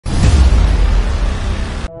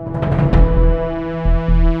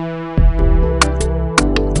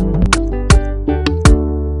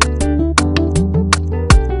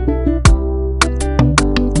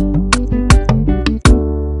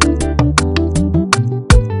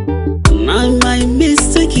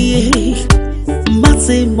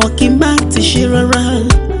ti ṣe rárá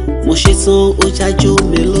mo ṣe tán ó jájó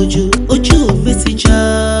mi lójú ojú mi ti já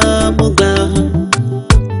mo gbà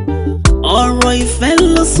ọ̀rọ̀ ìfẹ́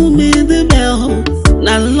ló sún mi débẹ̀ o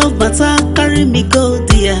na love matter carry me go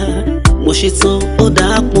there mo ṣe tán ó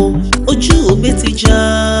dàpọ̀ ojú mi ti já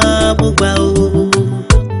mo gbà o.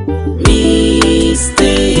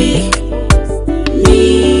 Mistake,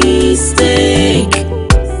 mistake,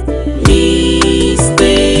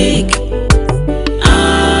 mistake.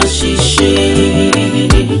 Àṣìṣe,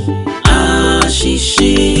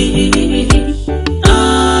 àṣìṣe,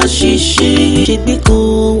 àṣìṣe. Ṣègbé kan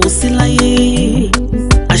ò sí láyé,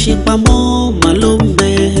 àṣepamọ́ mà ló ń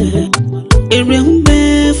bẹ. Èrè ń bẹ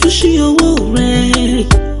fún ṣí owó rẹ̀,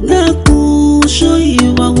 dákun ṣọ́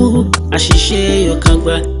ìwà wò. Àṣìṣe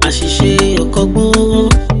ọ̀kàgbà, àṣìṣe ọ̀kọ́gbọ́n.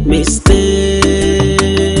 Mistake,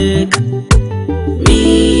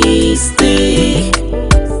 mistake,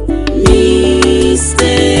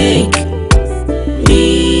 mistake,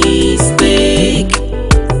 mistake.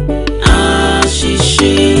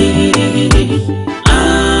 Àṣìṣe,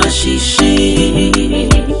 àṣìṣe,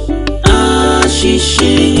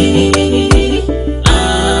 àṣìṣe,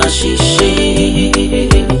 àṣìṣe.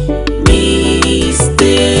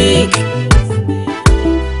 Mistake.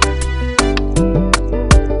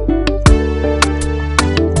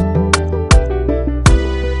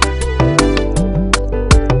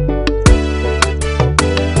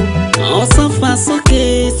 Ọ̀sánfà sókè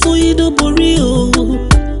tó yídó borí o,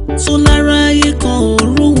 tó lára ayé kan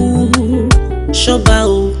òórùn. Ṣọ́ba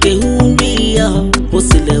òkè ń rí ya, bó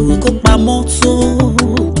tilẹ̀ wù kó pamọ́ tó.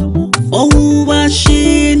 Ohun wá ṣe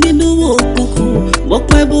nínú òkùnkùn, bó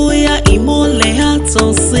pẹ́ bóyá ìmọ́lẹ̀ á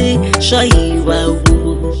tàn sí. Ṣọ́ ìwà wò,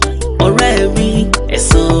 ọ̀rẹ́ mi,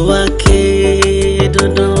 ẹ̀san wa ké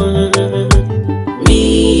dandan.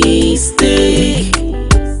 Mistake,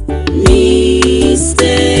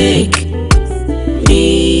 mistake,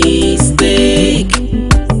 mistake.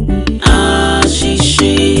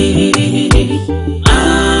 Àṣìṣe,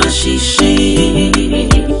 àṣìṣe,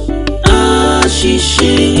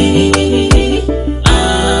 àṣìṣe,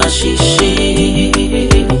 àṣìṣe.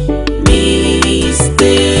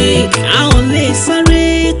 Mistake. A ò lè sáré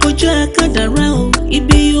kọjá kádàrá o,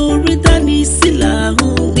 ibi orí dání sí là ń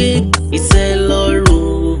gbé.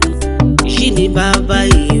 Ìtẹ́lọ́rùn yìí ni bàbá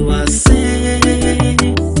ìwà sẹ́.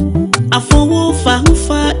 Àfọwọ́fà ń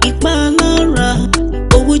fa ìpalára,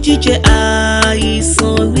 owó jíjẹ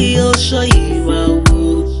àìsàn ni ó ṣọ́ ìwà wò.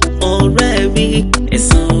 Ọ̀rẹ́ mi,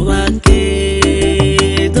 ẹ̀san wa ké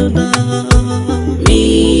dandan.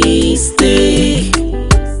 Mistake,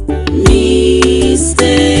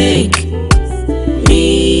 mistake,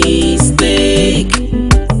 mistake.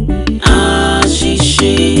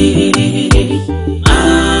 Àṣìṣe,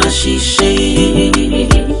 àṣìṣe,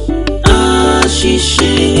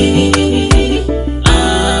 àṣìṣe,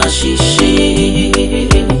 àṣìṣe.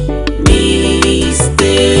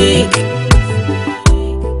 Mistake.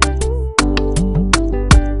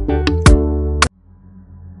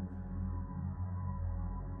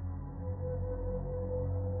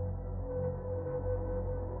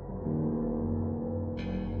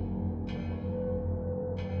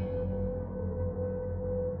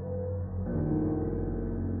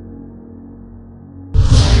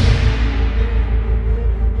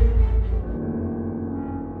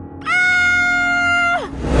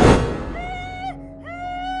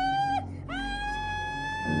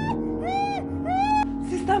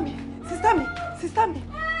 Sister mi,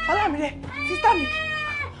 Salami, sister mi.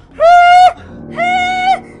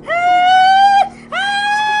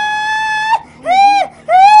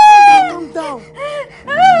 Calm down.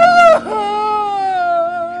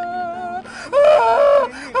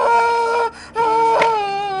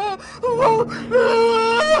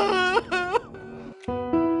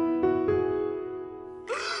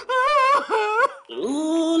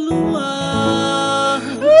 Olúwa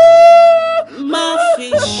má fi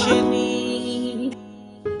ṣe mí.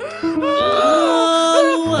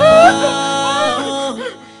 Olúwa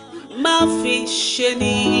má fi ṣe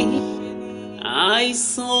ní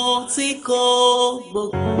àìsàn tí kò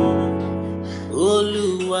gbógun.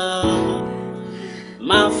 Olúwa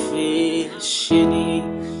má fi ṣe ní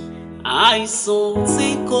àìsàn tí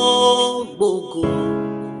kò gbógun.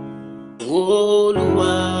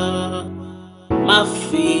 Olúwa má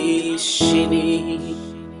fi ṣe ní.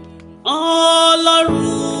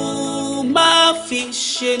 Ọlọ́run má fi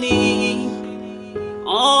ṣe ní.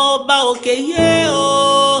 Ọba òkè yé o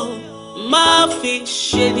má fi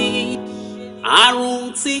ṣe ní. Àrùn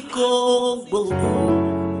tí kò gbógun.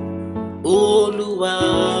 Olúwa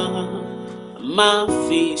má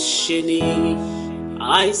fi ṣe ní.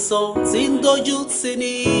 Àìsàn tí ń dojú tì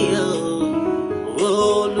ní.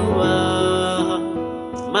 Olúwa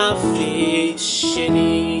má fi ṣe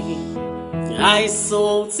ni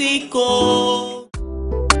àìsàn tí kò.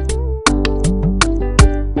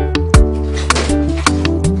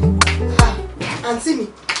 Àǹtí mi,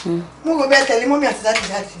 mo rò bẹ́ẹ̀ tẹ̀lé mọ́mí àti dáàdì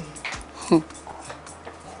jáde ni.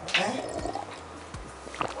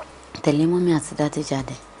 Tẹ̀lé mọ́mí àti dáàdì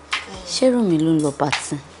jáde. Ṣé Remi ló ń lọ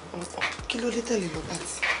pàtì? Kí ló dé tẹ̀lé lọ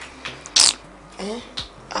pàtì?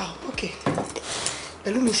 Ok.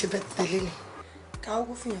 Pẹ̀lú mi ṣe bẹ́ẹ̀ tẹ̀lé ni. Káwọ́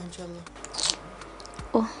kó fìyàn jọ lọ.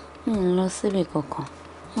 Mi ò lọ síbi kankan.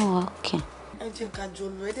 Mo wà òkè. Ẹ jẹ́ ká jọ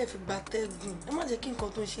lọ, ẹ dẹ̀ fi gba tẹ́gùn. Ẹ má jẹ́ kí nǹkan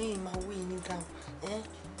tó ṣe yìí máa wé yín dáhùn.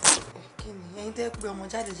 Kí ni ẹ̀yin tẹ́ pé ọmọ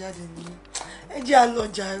jáde ni? Ẹ jẹ́ a lọ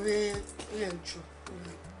jàre rẹ̀ jù.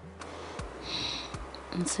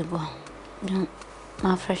 N ti bọ̀.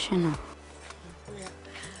 Máa freshen up.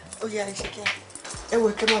 Ó yá ẹ ṣe kí ẹ wọ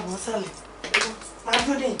ẹ̀kẹ́ máa bọ̀ sálẹ̀. Máa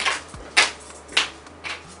dúró dé yìí.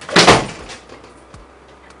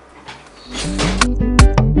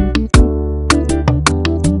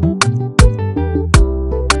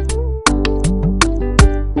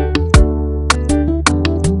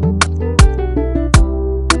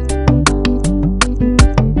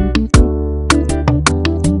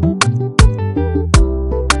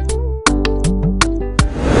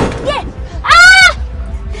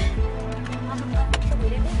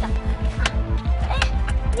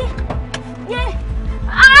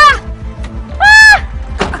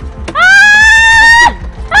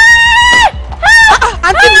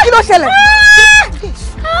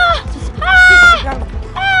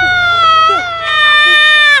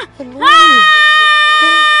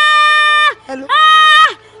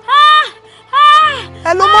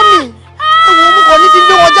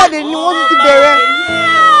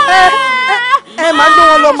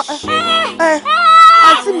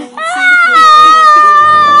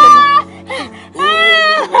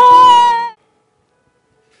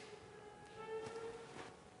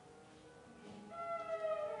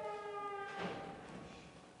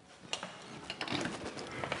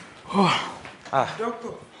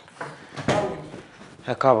 Doctor,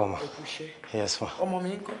 Ẹ káàbọ̀ ma. Yes ma. Ọmọ mi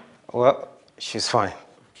ńkọ́? Well, she's fine.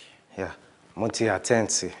 Yeah. Mo ti attend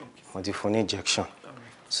sí. Mo ti fún ní injection.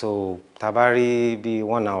 So, tá bá rí bí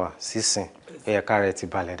 1 hour sísìn, ẹ̀yẹ ká rẹ̀ ti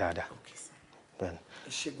balẹ̀ dáadáa. Then. Ẹ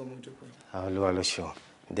ṣé gan mo dúpẹ́. Olúwa ló ṣeun.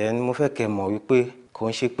 Then mo fẹ́ kẹ́ mọ̀ wípé kò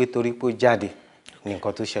ń ṣe pé torí pé ó jáde ní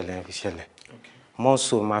nǹkan tó ṣẹlẹ̀ ń fi ṣẹlẹ̀. Mo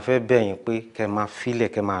so máa fẹ́ bẹ̀ yín pé kẹ́ máa filẹ̀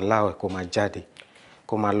kẹ́ máa láwẹ̀ kó máa jáde.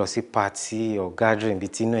 Kó máa lọ sí party or gathering bí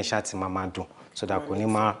tí inú ẹ̀ ṣá ti máa dùn so that kò ní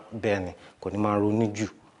máa bẹ́ẹ̀ ni kò ní máa ronú jù.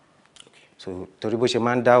 So torí bó ṣe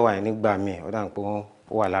máa ń dá wà yẹn nígbà míì ó dà pé ó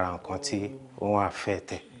wà lára nǹkan tí òun àfẹ́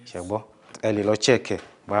tẹ̀ ṣẹ́gbọ́. Ẹ lè lọ check ẹ̀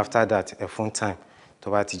but after that ẹ fún time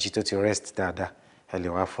tó bá ti jí tó ti rest dáadáa ẹ lè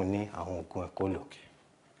wá fún ní àwọn oògùn ẹ̀ kó lò.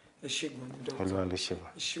 Ẹ ṣé gan ni doctor. Olúwa ló ṣe ma.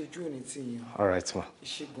 Ẹ ṣé ojú òní tí yín. All right ma. Ẹ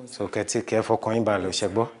ṣé gan. So kẹ́tí kẹ́ fọkàn yín balẹ̀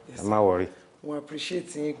ṣẹ́gbọ́ ẹ má worry. Mo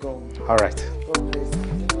appreciate yín gan. All right. God bless you.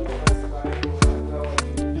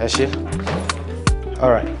 Ẹ ṣé. All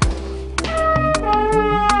right.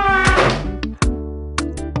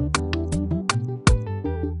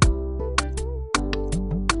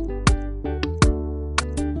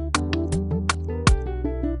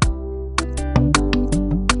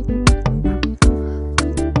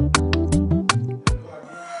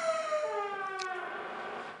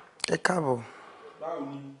 Ẹ káàbọ̀. Báwo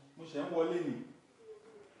ni mo ṣe ń wọlé ni?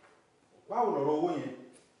 Báwo lọ̀rọ̀ owó yẹn?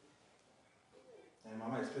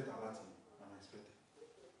 Mama expect láti mama expect.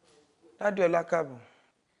 Dádì Ọlá káàbọ̀.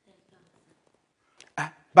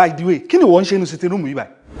 By the way, kí ni wọ́n ń ṣe inú sitting room yìí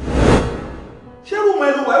báyìí? Ṣé rúùmù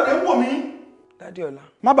ẹnu wà ẹ̀ ń wò mí? Dádì Ọlá.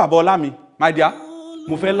 Má bàbá ọlá mi, my dear,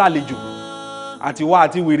 mo fẹ́ lálejò. Àti wá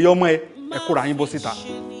àti wèrè ọmọ ẹ kóra yín bọ́ síta.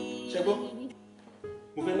 Ṣẹ́gbọ́,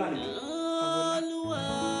 mo fẹ́ lálejò.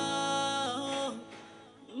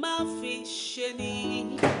 Má fi ṣe ni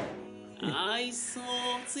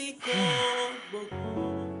àìsàn tí kò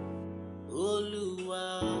gbógun. Olúwa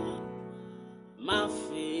má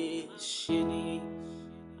fi ṣe ni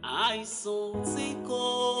àìsàn tí kò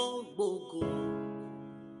gbógun.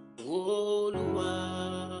 Olúwa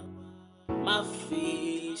má fi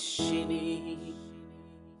ṣe ni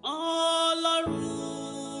Ọlọ́run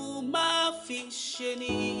má fi ṣe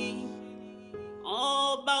ni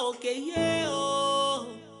ọba òkè yẹ o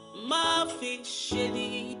má fi ṣe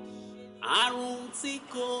ni àrùn tí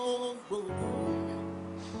kò gbógun.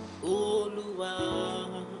 Olúwa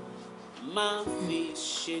má fi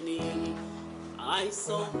ṣe ni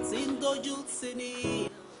àìsàn tí ń dojú tì ní.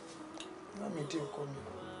 Mami dé ọkọ mi.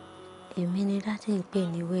 Èmi ni dáàdì ń pè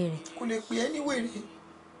ní wèrè. Kò lè pè ẹ́ ní wèrè.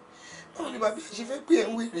 Báwo ni bàbá ẹ ṣe fẹ́ pè ẹ́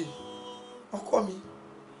ń wèrè? ọkọ mi.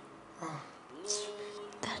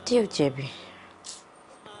 Dádì ò jẹ̀bi.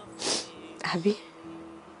 Àbí?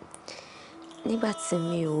 Nígbà tí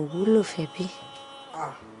mi ò wúlò fẹ́ bí.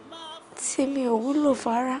 Tí mi ò wúlò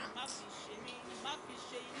fara.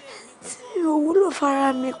 Tí mi ò wúlò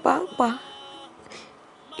fara mi pàápàá.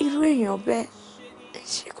 Irú èèyàn bẹ́ẹ̀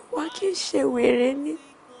ṣe kó wá kí n ṣe wèrè ni.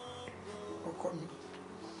 Ọkọ mi,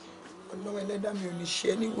 Ọlọ́run ẹlẹ́dàá mi ò ní ṣe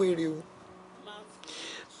ẹ́ ní wèrè o.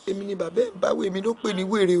 Èmi ni bàbá ẹ̀ báwo èmi ló pè ní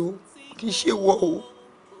wèrè o, kì í ṣe wọ o.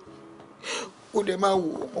 Kó dẹ̀ máa wò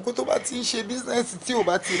ó, ọkọ tó bá ti ń ṣe bísínẹ́sì tí ò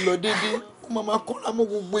bá ti lọ déédéé, ó máa máa kọ́ra mọ́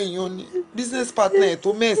gbogbo èèyàn ni. Business partner ẹ̀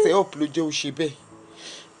tó mẹ́ẹ̀sẹ̀ up ló jẹ́ òṣè bẹ́ẹ̀.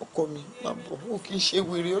 Ọkọ mi, máa bọ̀, ó kì í ṣe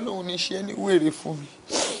wèrè, Ọlọ́run ní ṣe ẹ́ ní wèrè fún mi.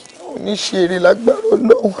 Ó ní ṣe èrè lágbára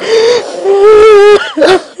Ọlọ́run.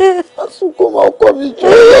 Àsùnkò máa ọkọ mi jọ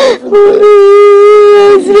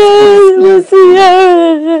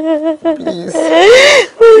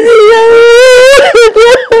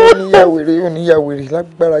oníyàwèrè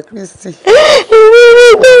lágbára Kristi.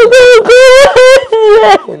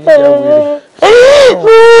 Oníyàwèrè.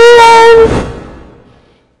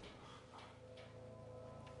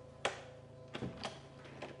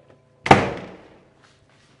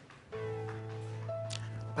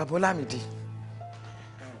 Bàbá Ọlámídé,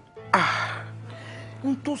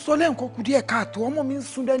 n tó sọ lẹ́ǹkan kù díẹ̀ káàtó, ọmọ mi ń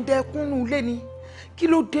sun dẹ́ndẹ́ kúnnú ilé ni. Kí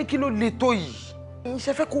ló dé, kí ló le tó yìí?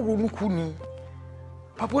 Ṣé fẹ́ kó ronú kú ni?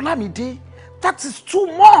 Bàbá Ọlámídé, that is too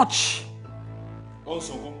much. Ó ń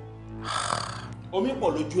sunkún. Omi pọ̀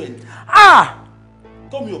lójú ẹ̀ ni.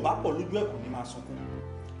 Tómi ò bá pọ̀ lójú ẹ̀ kò ní máa sunkún.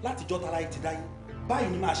 Látijọ́ tara ẹ ti dáyé, báyìí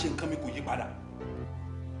ni máa ṣe nǹkan mi kò yí padà.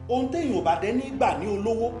 Ohun téèyàn ò bá dé nígbà ní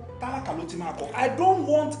olówó, tálákà ló ti máa kọ. I don't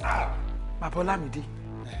want her. Bàbá Ọlámídé,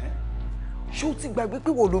 ṣé o ti gbàgbé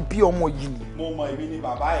pé wọ́n ló bí ọmọ yìí ni? Mo mọ èmi ni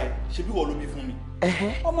bàbá ẹ̀, ṣe bí wọ́n ló bí fún mi.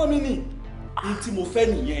 Ọmọ mi ni. Ní tí mo fẹ́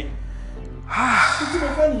nìyẹn. Ní tí mo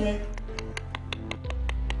fẹ́ nìyẹn.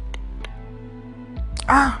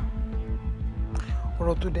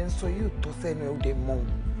 Ọ̀rọ̀ tó dẹ̀ ń sọ yóò tọ́ sẹ́nu ẹ̀ ó dẹ̀ mọ́ òun.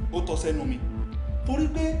 Ó tọ́ sẹ́nu mi. Torí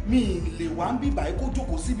pé mi ì lè wá ń bí báyìí kó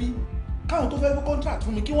jókòó síbí. Káwọn tó fẹ́ fún contract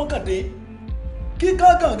fún mi kí wọ́n kàn dé. Kí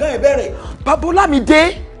gángan ẹ̀ bẹ̀rẹ̀. Bàbá Ọlámídé.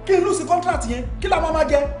 Kí n lùsí contract yẹn, kí la máa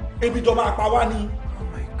jẹ? Ebi jọ máa pa wá ni. Oh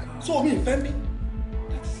my God. So mi ì fẹ́ mi.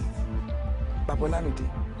 Bàbá Ọlámídé.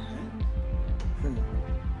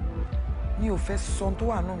 Mi ò fẹ́ sọ tó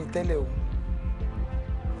wà nù mí tẹ́lẹ̀ o.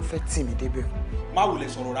 Mo fẹ́ tì mí débẹ̀ o. Má wulẹ̀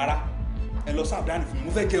sọ̀rọ̀ rárá. Ẹ lọ sáà dání fún mi,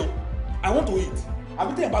 mo fẹ́ jẹun. I want to eat.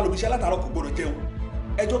 Àbí tẹ̀yìn bá lọ bí iṣẹ́ látàárọ̀ kò gbọdọ̀ jẹun.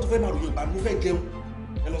 Ẹjọ́ tó fẹ́ máa ròyìn ìbá mi, mo fẹ́ jẹun.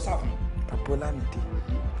 Ẹ lọ sáà fún mi. Bàbá Ọlámídé,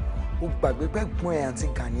 o gbàgbé pé gbọ́n ẹ̀ àti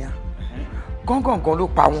Gàníà. Gángangan ló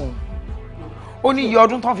pa wọn o. Ó ní iye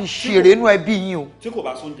ọdún tán fi ṣeré inú ẹbí yín o. Tí kò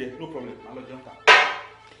bá sóúnjẹ, no problem, má lọ jẹun ká.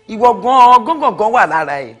 Ìwọ gángangan wà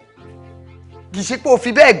lára ẹ̀. Kì í ṣe pé o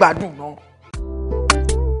fi bẹ́ẹ̀ gbádùn náà.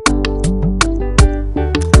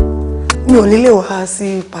 Mi ò nílé wá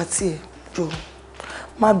sí pàtí ẹ̀ jọ.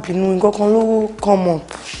 Má bínú, nǹkan kan ló come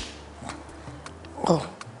up.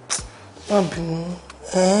 Má bínú.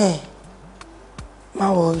 Má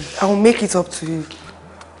worry, I will make it up to you.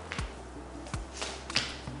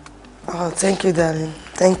 Oh, thank you, darling.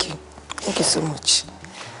 Thank you. Thank you so much.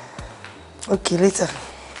 Okay, later.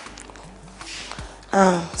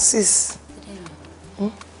 Sis.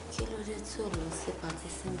 Kí ló dé tó lọ sí pàtí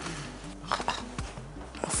síbi?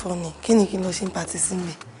 Funny. Kí ni kí ló ṣe ń pàtí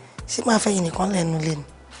síbi? Ṣé máa fẹ́ yìí nìkan lẹ́nu lé ni?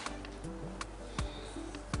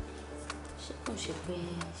 Ṣé kò ṣe pé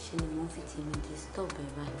ṣe ni mo fi tèmi disturb ẹ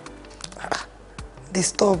báyìí?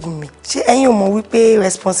 Disturb mi? Ṣé ẹ̀yin ò mọ̀ wípé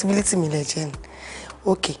responsibility mi lẹ jẹ́ ni?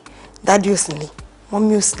 Okay. Daddy ò sí nílé,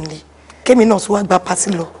 mommy ò sí nílé. Kémi náà tún wá gba party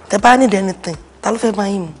lọ. Tẹ́ bá need anything, ta ló fẹ́ bá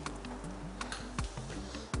yín mu?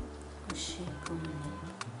 Ó ṣe gan-an ni.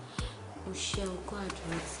 Ó ṣe ọkọ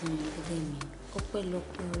àdúrà tí mi lé mi.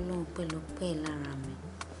 Ọpẹ́lọpẹ́ Ọlọ́run, ọpẹ́lọpẹ́ lára mi.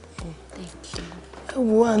 Thank you. Ẹ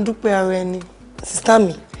wo à ń dúpẹ́ ara ẹni. Sister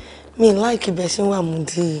mi like bẹ́ẹ̀ ṣe ń wà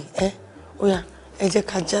múdí ẹ́. Ó yá, ẹ jẹ́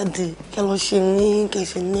ká jáde, kẹ́ lọ ṣe rí, kẹ́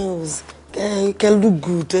ṣe nails, kẹ́ look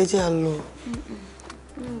good, ẹ jẹ́ à lọ.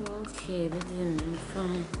 Okay, baby, I'm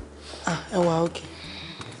fine. Ẹ wà okay.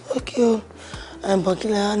 Okay o. But kí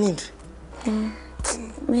lẹ á need?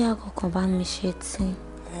 Bí àkọ́kọ́ bá mi ṣe tí.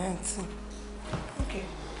 Tí. Okay.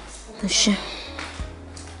 Ó ṣe.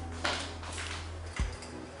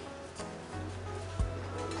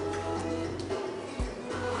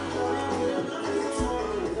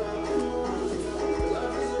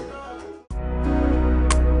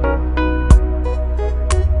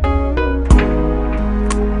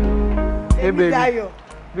 Hey baby.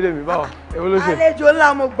 Bílẹ̀ báwo? Èwo ló ṣe? Àlejò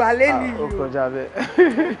ńlá mo gbà lẹ́nu yìí. Ó kọjá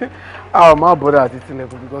bẹ́ẹ̀. Má bọ́dà àti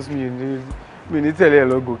tilẹ̀kùn because mi ní tẹ̀lé ẹ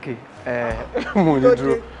lọ gòkè. Mo ní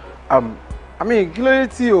dúró. I mean, kí ló dé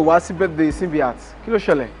tí o wá sí birthday Simbiat? Kí ló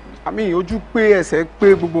ṣẹlẹ̀? I mean, ojú pé ẹsẹ̀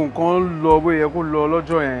pé gbogbo nǹkan lọ bó yẹ kó lọ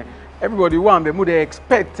lọ́jọ́ yẹn. Everybody wà ńbẹ̀, mo dey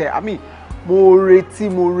expect ẹ. I mean, mo retí,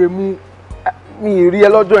 mo remú. Mi rí ẹ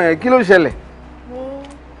lọ́jọ́ yẹn. Kí ló ṣẹlẹ̀? Mo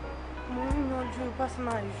ń yanjú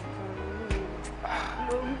personal issue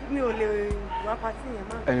kan. Mi ò lè wá party yẹn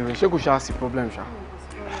má. Anyway, ṣé kò ṣáà sí problem ṣá?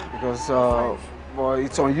 Because but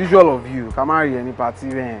it's unusual of you. Ká má rí ẹni party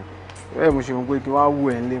bẹ́ẹ̀. Bẹ́ẹ̀ mo ṣe ń pé kí wá wù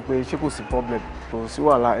ẹ́ nílé pé ṣé kò sí problem. Kò sí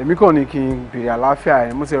wàhálà. Èmi kàn ní kí n bèrè àlàáfíà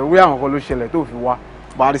ẹ̀. Mo ti rò wí àwọn kan ló ṣẹlẹ̀ tó fi wá.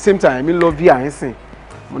 But at the same time, èmi lọ via ẹ̀ sìn.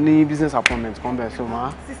 Mo ní business appointment kan bẹ́ẹ̀ so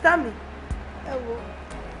máa. Sister mi, ẹ wo,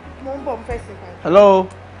 mo ń bọ̀ mo fẹ́ ṣe báyìí. Hello,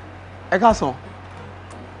 ẹ káàsán.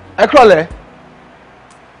 Ẹ kúrọ̀lẹ́.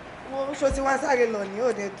 Wo ṣo tí wọ́n sáré lọ ní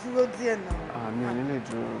òde dúró díẹ̀ náà. Mi ò ní lè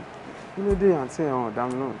dúró. Kí ló dé àǹtí ẹ̀hàn ọ̀dà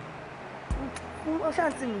mi náà? Fún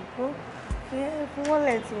ọ̀ṣàǹtì mi, fún wọ́n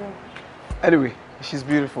lẹ́ǹtì wọn. Anyway, she's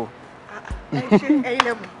beautiful.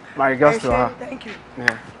 My regards to her. Thank you.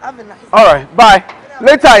 Yeah. Have a nice day. All right, bye.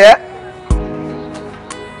 Later, yeah?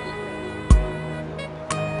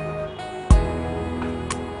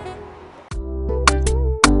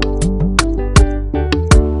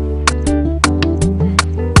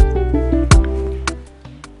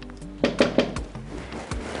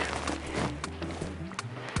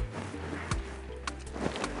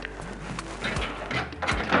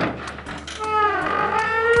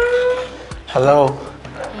 Hello.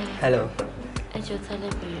 Hello. Ẹjọ́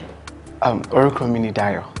tẹ́lẹ̀ bẹ̀rẹ̀. Orúkọ mi ni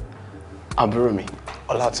Dayo. Àbúrò mi,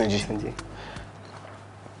 Ọlátúnjí.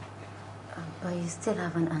 But you still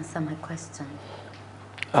haven't answered my question.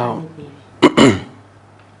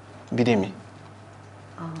 Bidemi.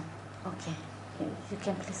 Oh, okay. You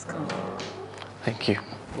can please come. Thank you.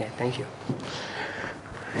 Yeah, thank you.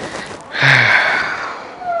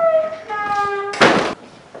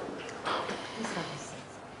 Please have a seat.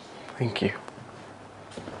 Thank you.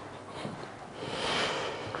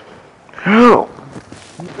 Oh.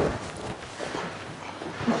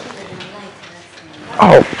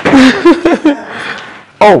 Oh.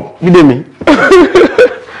 Oh, Bidemi.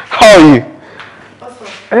 How are you?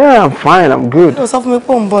 Yeah, I'm fine. I'm good. Ó sọ fún mi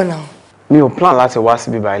pé ó ń bọ̀ now. Mi ò plan láti wá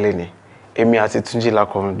síbí báyìí lẹ́ni. Èmi àti Túnjí la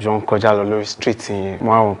kàn jọ ń kọjá lọ lórí street yẹn.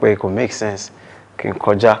 Mo á rò pé kò make sense kí n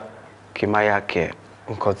kọjá kí n má yà kẹ́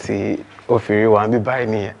nǹkan tí ó fi rí wa níbí báyìí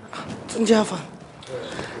nìyẹn. Túnjí àfà.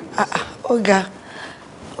 Ó ga.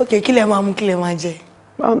 Okay, kí lẹ máa mú kí lẹ máa jẹ?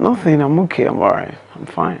 Well, nothing. I'm okay. I'm alright. I'm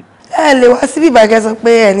fine. Ẹ lè wá síbí báyìí kẹ́ sọ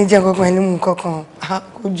pé ẹni jẹ kankan ẹni mú kankan.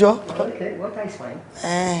 Kò jọ. Okay, water is fine.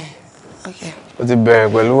 Okay. Ó ti bẹ̀rẹ̀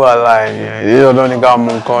pẹ̀lú wàhálà ẹ̀yìn. Èyí ọ̀dọ́ ni ká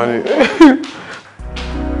mú nǹkan ni.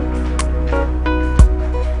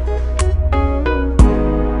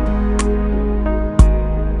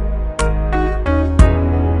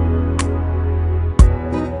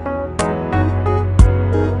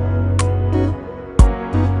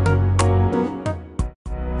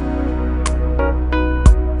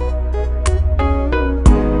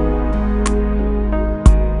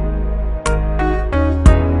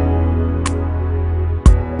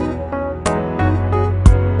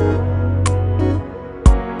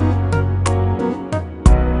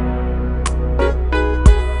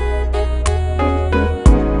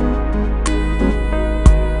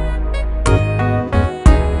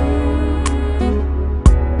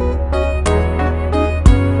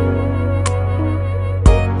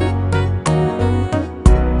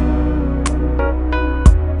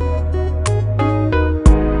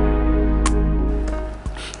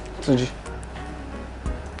 Túnjí.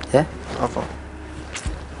 Yeah? Afọ.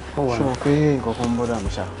 Oh, wow. Ṣé mo pé nǹkan kan ń bọ́dà mi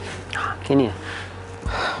ṣá? Kí ni ẹ̀?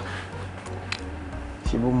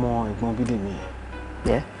 Ṣé bó mọ ẹ̀gbọ́n Bídèmí yẹn?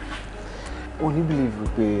 Yeah? Ó ní believe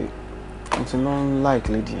pé mo ti lọ ń like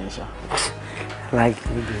lady yẹn ṣá. Like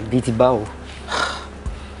bíi ti báwo?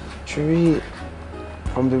 Ṣé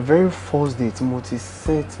from the very first day tí mo ti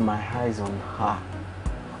set my eyes on her,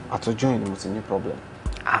 àtọjọ́ yẹn ni mo ti ní problem.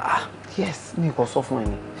 Yes, mi kò sọ fún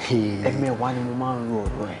ẹni. Ẹ̀mẹ̀wá ni mo máa ń ro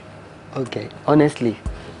ọ̀rọ̀ ẹ̀. Okay, honestly,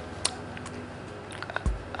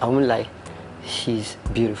 I won't lie. She's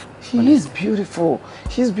beautiful. She is beautiful.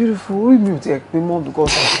 She's beautiful. Orí mi ò tiẹ̀ pé mọ́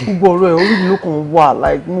because gbogbo ọ̀rọ̀ ẹ̀ orí mi ló kàn wà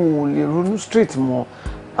like mo ò lè ronú straight mọ́.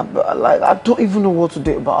 Like I don't even know what to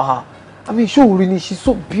do about her. I mean, ṣé orí ni she's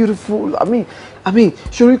so beautiful. I mean,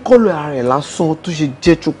 ṣé orí colour ara ẹ̀ lásán tó ṣe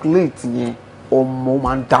jẹ́ chocolate yẹn. Ọmọ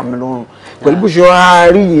máa ń dá mi lọ́rùn pẹ̀lú bó ṣe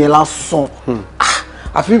rárí yẹn lásán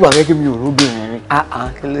àfi ìgbà gẹ́gẹ́ mi ò róbìnrin rí.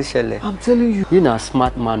 Kí ló ṣẹlẹ̀? I'm telling you. You're a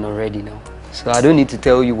smart man already now, so I don't need to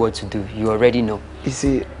tell you what to do. You already know. You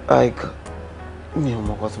see, like mi ò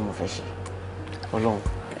mọ nǹkan tí mo fẹ́ ṣe Ọlọ́run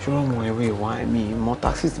Ṣé ọmọ ẹ̀wé ìwà mi mọ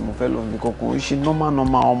taxi tí mo fẹ́ lọ ní kókó ṣe normal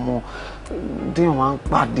ọmọ déyàn máa ń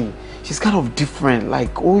pàdé. She's kind of different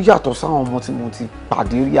like ó yàtọ̀ sáwọn ọmọ tí mo ti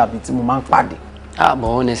pàdé rí àbí tí mo máa ń pàdé. But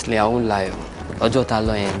honestly, I won't lie. Ọjọ́ ta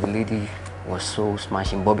lọ yẹn, the lady was so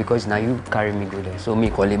smashing, but because now you carry me go there, so me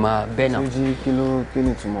call him a Ben now. Kí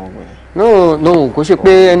ni túmọ̀ ọgbẹ́? No, kò ṣe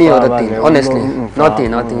pé any other thing. Honestly,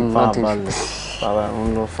 nothing. Baba,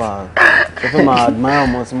 ń lọ far. Ṣé fẹ́ máa admire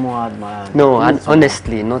ọmọ tí mo admire? No,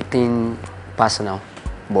 honestly, nothing personal,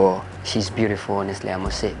 but she's beautiful, honestly, I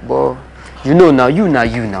must say. But you know now, you now.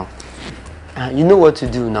 You know what to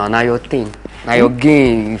do now. Now your thing, now your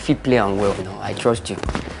game. If you play and well, you know, I trust you.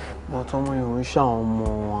 But ọmọ yẹn ń ṣe àwọn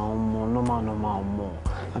ọmọ normal ọmọ.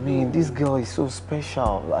 I mean, this girl is so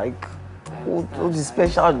special. Like, what is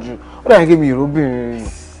special jù? Ó dà gẹ́gẹ́ bí ìrọ́bìnrin.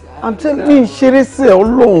 I'm telling you, ṣeré sí ẹ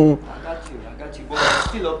Ọlọ́run. I got you, but it's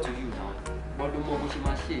still up to you now. But the more she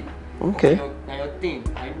must say. Okay. Now your thing,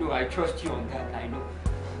 I know, I trust you on that, I know.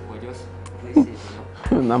 But just play safe,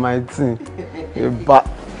 you know. Now my thing, a bad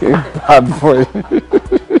boy.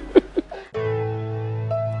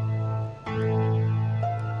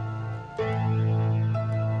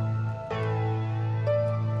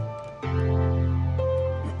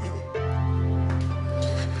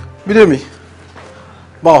 Bidemi,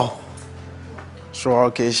 bow. So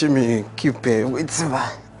okay, she me keep waiting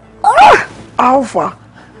by. How far?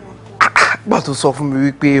 But to sọ fún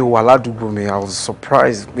mi wípé wà ládùúgbò mi, I was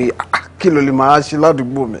surprised pé kí ló lè máa ṣe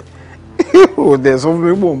ládùúgbò mi. Oh, there's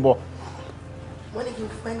something more. When did you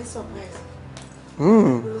find surprise?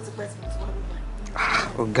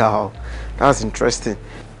 Oh God, that's interesting.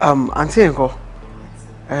 Auntie ńkọ́?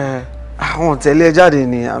 Àwọn tẹ̀lé ẹ jáde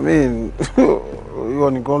ni, I mean, ìwọ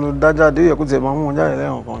nìkan ló dá jáde, ó yẹ kó tẹ̀ máa mú wọn jáde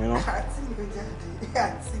lẹ́yìn kan, you know. Àǹtí mi ló jáde,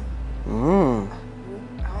 àǹtí mi. Mm.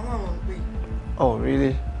 Àwọn náà wọ́n pè. Oh,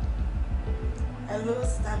 really? Hello,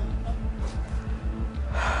 Salami.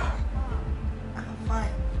 I'm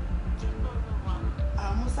fine.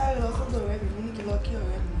 Mo sáré lọ sọ́dọ̀ ọ̀rẹ́ mi, mo ní kí lọ kí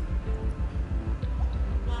ọ̀rẹ́ mi.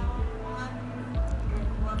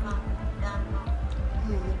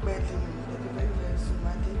 Mi ò ní pẹ́ dé mi, ẹ̀dùn very very soon,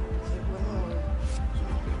 máa dé. Ṣègbọ́n náà rẹ̀.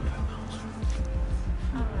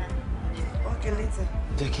 Okay, later.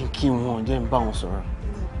 Jẹ́ kí n kí wọn, jẹ́ n bá wọn sọ̀rọ̀.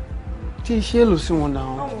 Tí iṣẹ́ lò sí wọn náà.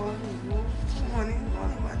 Wọ́n ní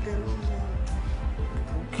máa dẹ lóhùn.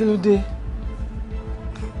 Kí ló dé?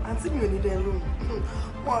 Àǹtí mi ò ní dẹ lóhùn.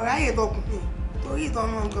 Wọ́n ráyè tọkùnrin. Torí ìtàn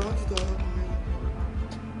náà gan-an ti tọrọ ọkùnrin.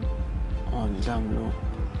 Ọ̀ ní dá mi lóhùn.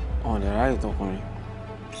 Ọ̀ lè ráyè tọkùnrin.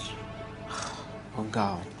 Ọ̀gá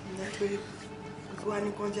o. Ǹjẹ́ pé kí wá ní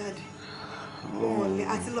kán jáde. Wọ́n lè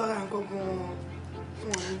àti lọ́ra nǹkan gan-an.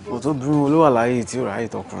 Mo tó burú ló wà láyé tí ó ráyè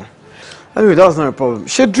tọkùnrin. Anyway, that's not a problem.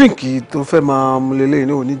 Ṣé drink tó fẹ́ máa mu lélẹ̀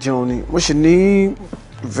ní òní jẹun ni? Mo ṣe ní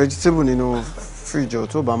vegetable nínú fridge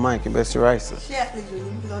tó bá máa kí n bẹ́ sí rice. Ṣé àlejò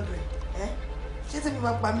ní mí lọ́dọ̀ ẹ̀? Ṣé tí mi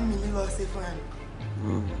bá pa mímì lílọ sí fún ẹ̀?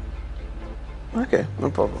 Okay, no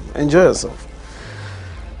problem. Enjoy yourself.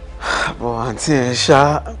 But àǹtí ẹ̀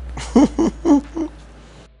ṣá.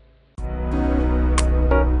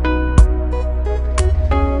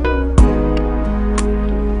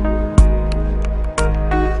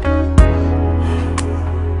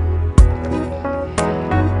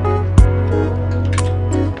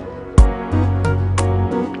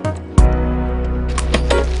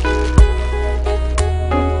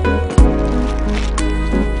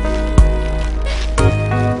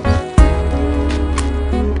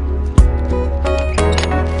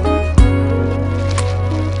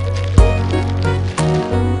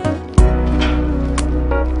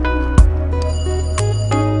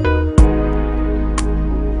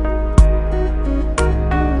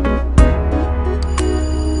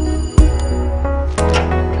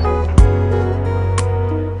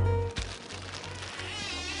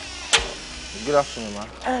 Good afternoon, ma.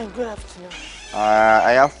 Good afternoon.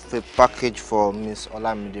 I have a package for Miss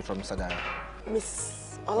Olamide from Mr. Dayo.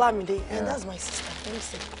 Miss Olamide, and that's my sister. Let me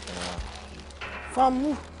see. From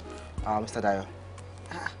who? Mr. Dayo.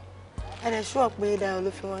 And I show up where Dayo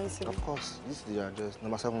ló fi wọ́n sí. Of course, this is the address,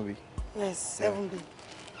 number 7B. Yes, 7B.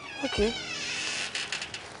 Okay.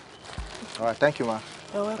 All right, thank you, ma.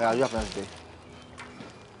 You're welcome. You have a nice day.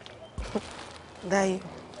 Dayo,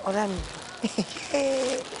 Olamide.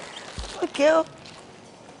 Okay.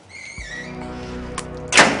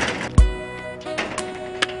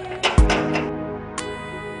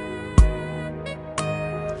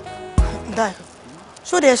 Dayo,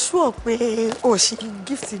 so they sure pé o ṣe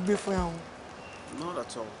gift gbé fún àwọn. Not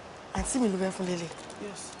at all. Àǹtí mi ló fẹ́ fún lélẹ̀.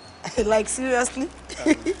 Yes. Like seriously?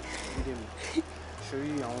 Show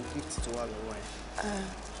you àwọn gift tó wà lọ́wọ́ ẹ̀.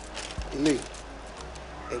 Ilé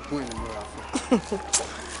ẹ̀gbọ́n ẹ̀ ni mo rà fún.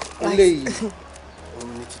 Eléyìí òun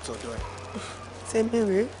ni títọ́dọ̀ ẹ̀. Tèmi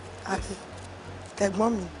rèé àti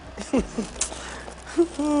tẹ̀gbọ́n mi.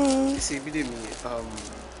 Ṣé Bídèmí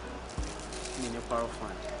mi ní parọ́ fún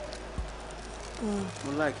ẹ?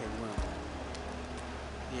 Mo like ẹ̀gbọ́n ẹ̀.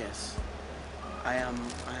 Yes, I am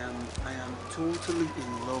totally in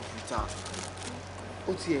love with her.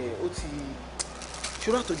 Ó ti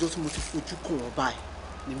ṣọ́ra àtọ́jọ́ tí mo ti fojú kàn wọ́n báyìí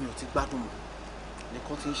ni mi ò ti gbádùn mọ́.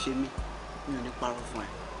 Nìkan tí ń ṣe mí, mi ò ní parọ́ fún ẹ.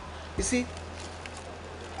 You see,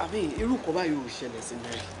 I mean, irú nǹkan báyìí ò ṣẹlẹ̀ sí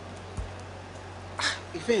mẹ́rin.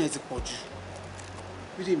 Ìfẹ́ yẹn ti pọ̀ jù.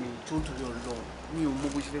 Bídèmí tó ń torí Ọlọ́run, mi ò mọ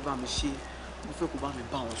bó ṣe fẹ́ bá mi ṣe, mo fẹ́ kó bá mi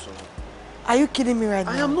bá wọn sọ̀rọ̀. Are you kidding me right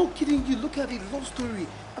now? I am not kidding you. Look at the love story.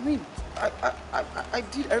 I mean, I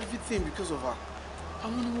did everything because of her. I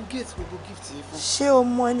want to get gbogbo gift yẹn fún. Ṣé o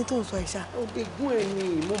mọ ẹni tó ń sọ ẹ̀ ṣá? Ẹ̀gbọ́n ẹ̀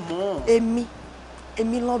ni mo mọ̀.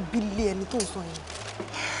 Èmi lọ bí lé ẹni tó ń sọ yẹn.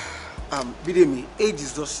 Bídèmí, age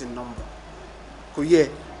is just a number. Kò yẹ,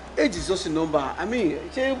 age is just a number. I mean,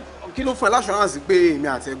 ṣé kí ló fún ẹ l'assurance pé èmi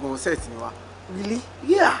àti ẹ̀gbọ́n set ni wa? Really?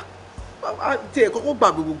 Yeah. Tí ẹ kọ́kọ́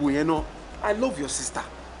gbàgbé gbogbo yẹn náà. I love your sister.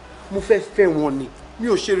 Mo fẹ́ wọn ni. Mi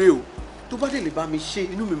ò ṣeré o. Tó bá dé lè bá mi ṣe,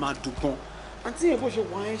 inú mi máa dùn gan. Àǹtí yẹn bó ṣe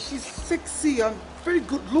wà yẹn, she's sexy and very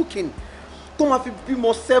good looking. Tó máa fi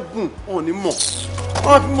bímọ 7 ọ̀n ní mọ̀. Wọ́n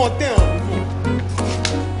máa fi bímọ 10 ọ̀n ní mọ̀.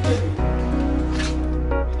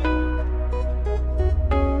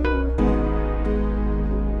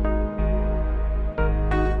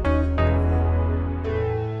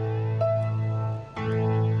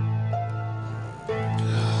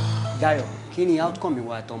 Dayo, kí ni outcome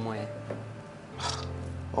ìwà àtọmọ ẹ?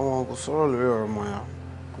 Ọmọ kò sọ̀rọ̀ lórí ọ̀rọ̀ ọmọ yẹn.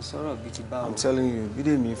 Kò sọ̀rọ̀ bíi ti báwo. I'm telling you,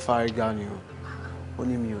 Bídèmí fárígá ni o. Ó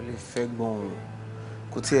ní mi ò lè fẹ́ gbọ́n òun.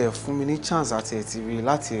 Kò tiẹ̀ fún mi ní chance àti ẹ̀ ti rí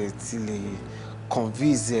láti ẹ̀ ti lè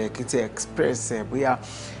convince ẹ̀ kí n ti express ẹ̀ bóyá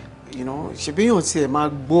ṣebí èèyàn tiẹ̀ máa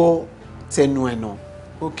gbọ́ tẹnu ẹ̀ náà.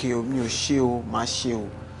 Okay o, mi ò ṣe o, máa ṣe o.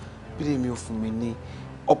 Bídèmí ò fún mi ní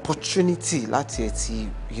opportunity láti ẹ̀ ti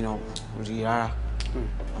rí rárá.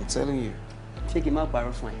 I'm telling you. Ṣé kí n má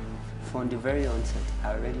parọ́ fún ẹ? From the very onset, I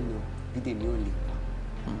already know Bídèmí ò lè gbà.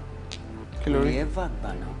 Kí ló rí? Kò lè ever gbà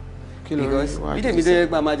náà. Kí ló rí? Because Bídèmí tó yẹ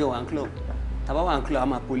pé a máa jọ wà ní club. Tàbá wà ní club, a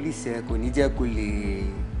máa police ẹ, kò ní jẹ́ kó lè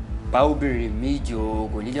bá obìnrin mi jò,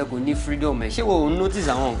 kò ní jẹ́ kó ní freedom ẹ̀. Ṣé wo òun notice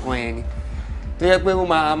àwọn nǹkan yẹn ni? Tó yẹ pé ó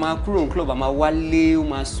máa kúrò ní club, a máa wálé, ó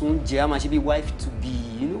máa sún jẹ, a máa ṣe bí wife to be,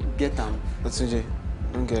 get am. Otunje,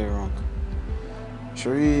 don't get it wrong.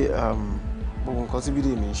 Ṣorí gbogbo nǹkan tí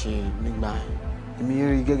Bídèmí ń ṣe nígbà èmi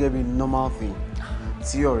rí gẹ́gẹ́ bí normal thing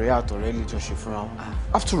tí ọ̀rẹ́ àtọ̀rẹ́ lè jọ ṣe fúnra wọn.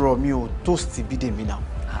 After all, mi ò toast Bídèmí náà.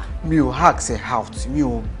 Mi ò ask her out, mi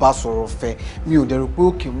ò bá sọ̀rọ̀ fẹ́, mi ò dẹ̀rù pé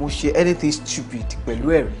òkè mo ṣe anything stupid pẹ̀lú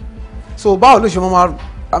ẹ̀rí. So báwo ló ṣe máa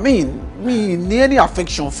mi ní any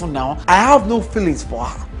affection fún now. I have no feelings for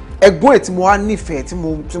her. Ẹ̀gbọ́n ẹ̀ tí mo wá nífẹ̀ẹ́ tí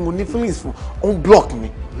mo ní feelings fún, ó ń block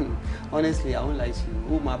mi. Honestly, I won't lie to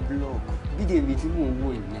you. Oh, my block. Bídèmí tí mò ń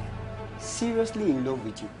wò yẹn. Seriously in love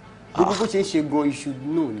with you. Gbogbo bó ṣe ń ṣe gan, you should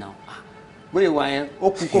know now. Bóyá wà yẹn,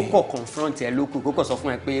 ó kú kókó confront ẹ ló kú kókó sọ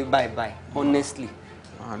fún ẹ pé bye. Honestly.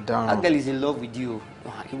 That girl is in love with you.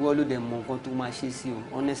 Ìwọ ló dẹ̀ mọ nǹkan tó máa ṣe sí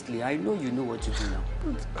o. Honestly, I know you know what to do now.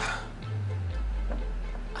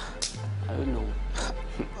 I don't know.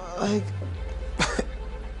 Like,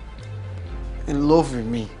 in love with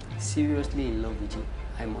me. Seriously in love with you.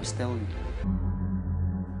 I must tell you.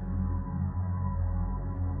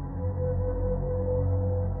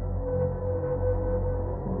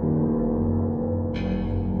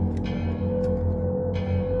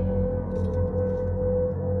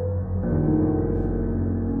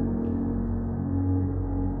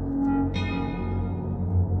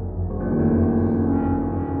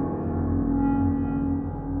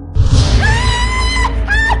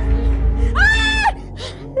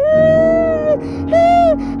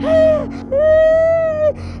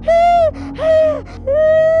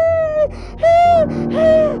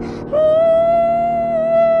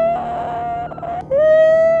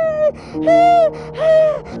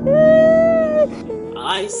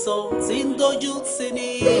 Àìsàn tí ń dojú tì ní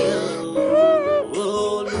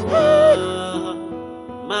Olúwa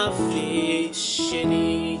má fi ṣe ní.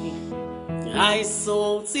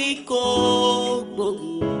 Àìsàn tí kò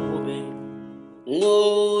gbógun mi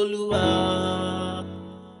Olúwa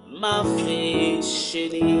má fi ṣe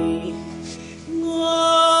ní.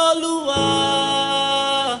 Olúwa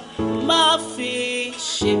má fi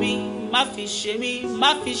ṣe mí, má fi ṣe mí, má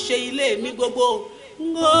fi ṣe ilé mi gbogbo.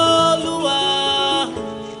 Olúwa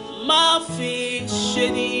má fi ṣe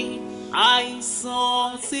ní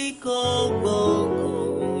àìsàn tí kò gbógun.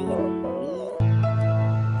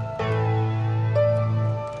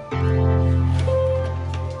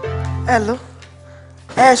 Hello.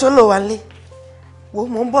 Ṣó ló wà lé? Wo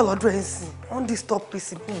mo ń bọ̀ lọ́dọ̀ ẹ̀ sìn. On this stop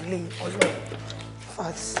peace mi lè Ọlọ́run.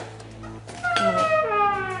 Fast.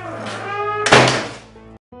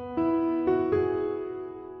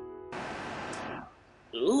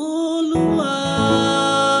 Olúwa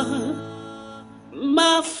má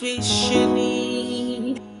fi ṣe mí.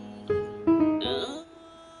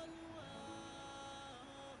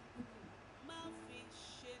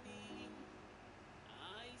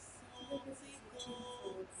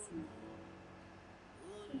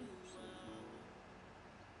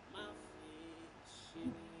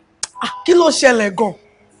 Kí ló ṣẹlẹ̀ gan?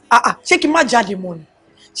 Ṣé kí n má jáde mọ́ ni?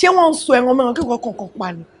 Ṣé wọ́n ń sọ ẹran mẹ́ran kí nǹkan kankan pa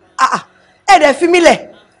ni? Ẹ dẹ̀ fi mí lẹ̀.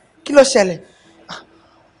 Kí ló ṣẹlẹ̀?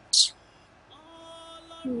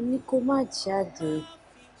 Mi ò ní kó má jáde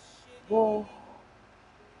bọ́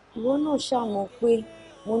ìwọ náà ṣàmọ̀ pé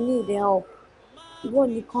mo need help. Ìwọ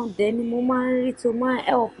nìkan dẹ̀ ni mo máa ń rí tó máa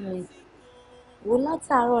help mi. Wo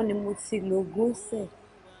látàárọ̀ ni mo ti lògùn sẹ̀.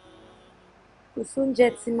 Kò sóúnjẹ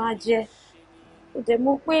tí máa jẹ. Ó dẹ̀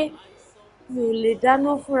mọ̀ pé mi ò lè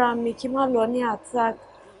dáná fúnra mi kí n má lọ ní attack.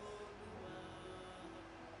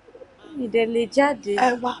 Mi dẹ̀ lè jáde.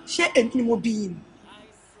 Ẹ wá, ṣé èmi ni mo bí yìí ni?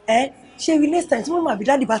 Ṣé rí next time tí wọ́n máa bí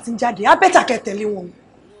dáàdì bá ti ń jáde á bẹ́tà kẹ́ tẹ̀lé wọn.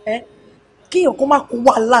 Kíyàn kó má kó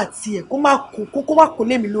wàhálà tiẹ̀ kó má kó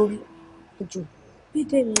lé mi lórí.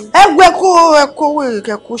 Bídèmí. Ẹ wo ẹ kó owó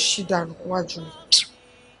kẹ kó ṣì dànù wájú mi.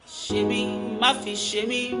 Ṣe mí, má fi ṣe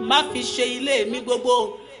mí, má fi ṣe ilé mi gbogbo.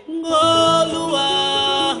 Olúwa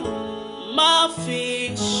má fi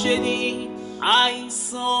ṣe ní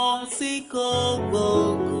àìsàn tí kò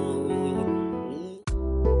gbógun.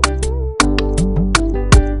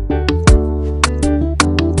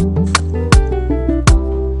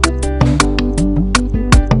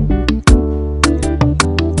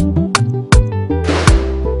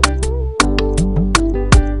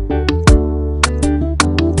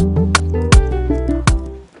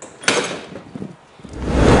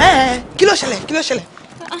 Kí ló ṣẹlẹ̀? Kí ló ṣẹlẹ̀?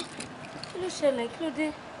 Kí ló dé?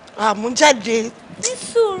 Mo ń jáde. Ní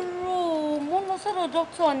sùúrù, mo ń lọ sọ́dọ̀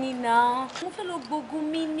dókítà ni náà. Mo fẹ́ lọ gbógun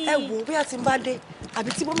mi ni. Ẹ wò bí a ti ń bá dé àbí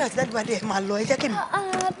tí mọ́mí àti dáàdì bá dé ẹ máa lọ ẹ jẹ́ kí mi.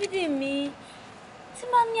 Bídèmí, tí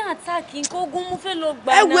máa ní àtàkì nǹkan ogun mo fẹ́ lọ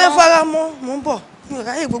gbà náà. Ẹ wo ẹ fara mọ́, mò ń bọ̀. Mi ò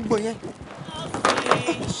ráyè gbogbo yẹn. Má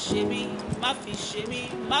fi ṣe mí,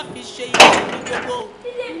 má fi ṣe ilé mi gbogbo.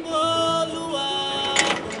 Olúwa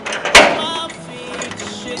má fi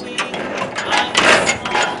ṣe ní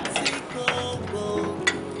àìsàn tí kò gbógun.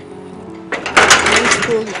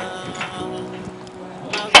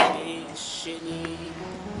 Má fi ṣe ní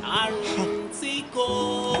àrùn tí kò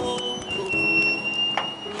gbógun.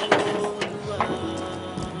 Olúwa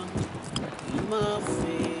má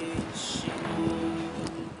fi ṣe ní.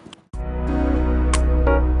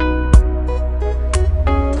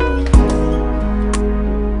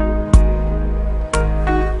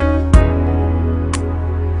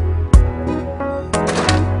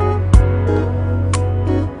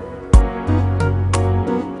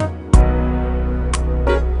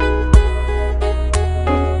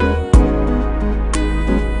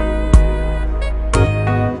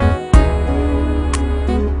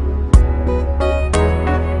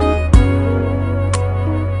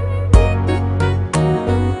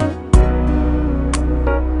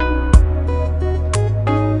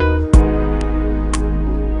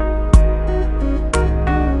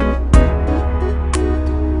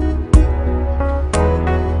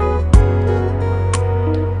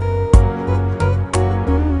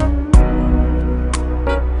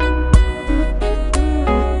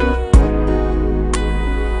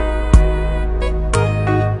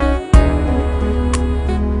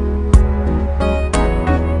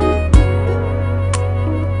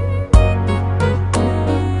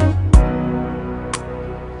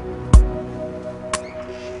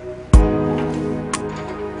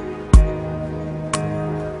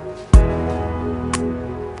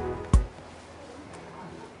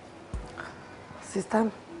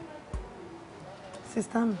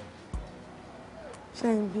 Sister mi, ṣé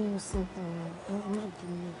ń bínú sí ẹ má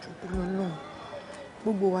bínú ìjọba náà.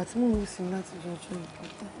 Gbogbo wa tí mò ń sìn láti jọjọ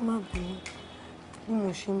ìpàdé, ẹ má bínú bí mo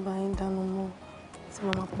ṣe ń bá yín dáná mọ́ tí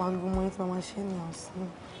mo máa pariwo mọ́ yín tí mo máa ṣe ní ọ̀sán.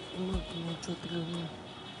 Ẹ má bínú ìjọba náà,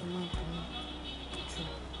 ẹ má bínú jù.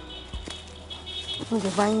 Mo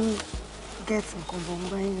jẹ bá yín gẹ̀ẹ́tì nǹkan bọ̀, mo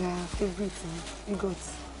bá yín ra favourite yogurt.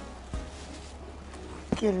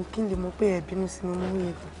 Kí n lè mọ̀ pé ẹ bínú sí mi mọ́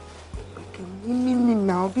yẹn gan. Mímí ni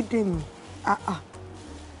náà Bídèmí.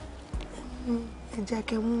 Ẹ jẹ́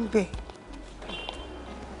kẹ́ mú bẹ̀.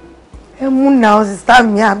 Ẹ mú náà sísá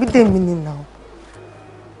mi, Bídèmí ni náà.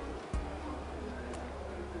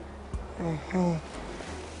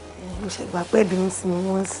 Mo ṣe gbà pé ẹ̀dùn sí mi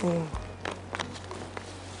wọ́n sí mi.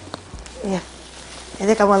 Ẹ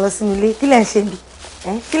jẹ́ ká máa lọ sínú ilé. Kí lẹ̀ ń ṣe bí?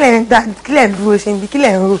 Kí lẹ̀ ń dúró ṣe bí? Kí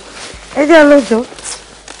lẹ̀ ń rò? Ẹ jẹ́ ọlọ́jọ́.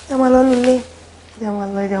 Ẹ máa lọ nínú ilé. Ẹ máa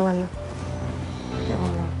lọ.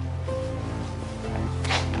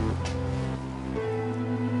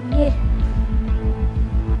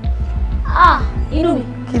 Inú mi.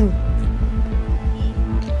 Kí ni?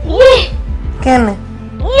 Kí ni?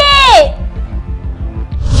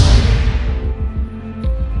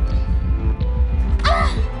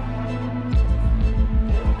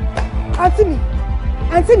 Àǹtí mi.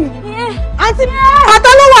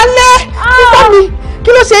 Ta ló wà lé? Sísá mi, kí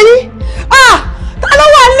ló ṣe yín? Ta ló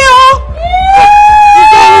wà lé o?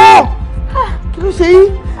 Kí ló ṣe yín?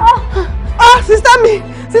 Sísá mi,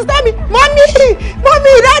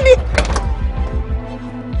 mọ́mí, dáàdì.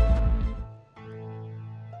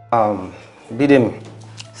 Bídèmí,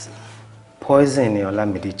 poison ni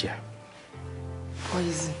Ọlámídé jẹ.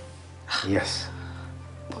 Poison? Yes.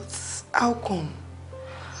 But how come?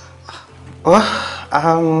 Well,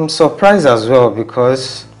 I'm surprised as well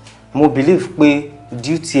because mo believe pé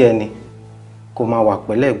duty ẹni kó máa wà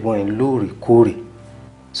pẹ̀lú ẹ̀gbọ́n ẹ̀ lóòrèkóòrè.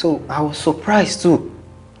 So I was surprised too.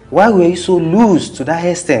 Why were you so loose to that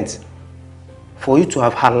extent for you to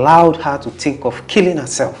have allowed her to think of killing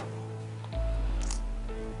herself?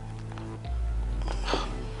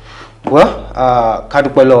 Well, ká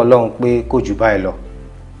dúpẹ́ lọ́wọ́ Ọlọ́run pé kò jù báyìí lọ.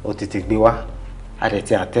 Ó tètè gbé wá, a dẹ̀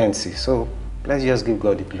ti attend sí. So let's just give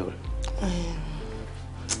God the glory.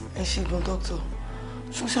 Ẹ ṣé gan, doctor.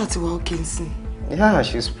 Ṣó ti wà okay nsìn? Yeah,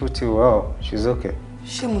 she's pretty well. She's okay.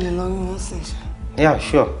 Ṣé mo lè lọ rí wọn sìn ṣá? Yeah,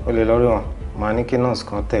 sure. O lè lọ rí wọn. Màá ní kí nurse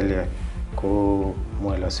kan tẹ̀lé ẹ kó mú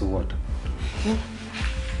ẹ lọ sí ward.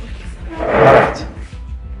 Alright.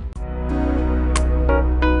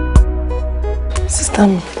 Sister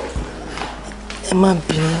mi, ẹ má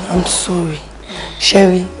bínú, I'm sorry.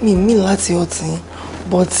 Sherry, mi láti ọtí,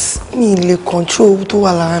 but mi lè control tó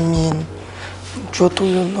wà lára mi ẹni. Jọ tó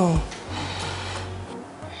yọ náà.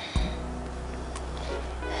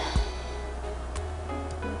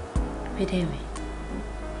 Bídèmí,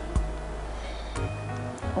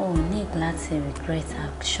 o need láti regret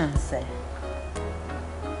actions ẹ.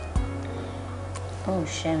 Oh,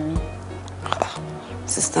 Remi.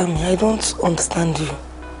 Sister me, I don't understand you.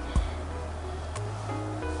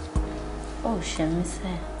 Oh, Remi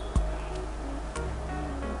sẹ́,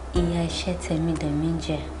 ìyà iṣẹ́ tèmi dẹ̀mí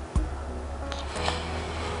jẹ.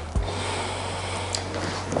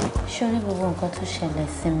 Ṣorí gbogbo nǹkan tó ṣẹlẹ̀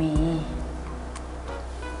sí mi yìí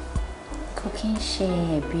kò kí ń ṣe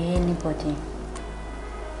ẹ̀bi anybody.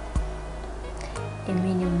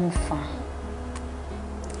 Èmi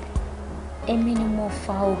ni mo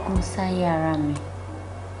fa ogun sáyé ara mi.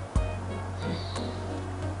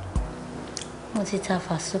 Mo ti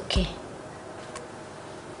tafà sókè,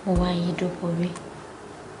 mo wá yí dóborí.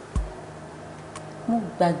 Mo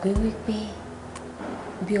gbàgbé wípé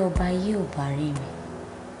bí ọba yìí ò bá rí mi,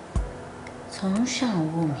 tọ̀run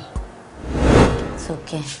ṣàǹwò mi.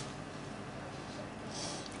 Sókè.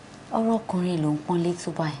 Ọ̀rọ̀ ọkùnrin ló ń pọ́n létí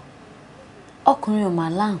báyìí. Ọkùnrin ò máa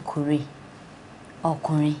láǹkúrè.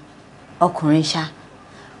 Ọkùnrin ṣá.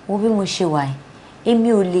 Wo bí mo ṣe wà yìí, èmi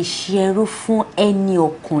ò lè ṣe ẹrú fún ẹni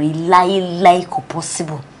ọkùnrin láéláé kò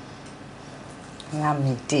possible.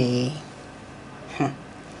 Lamide,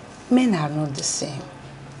 men are not the same.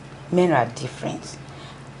 Men are different.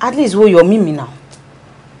 At least wo your mimi now.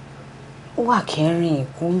 Ó wà kẹrin,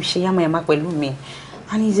 kò ń ṣe yamayama pẹ̀lú mi.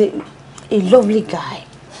 And he's a lovely guy.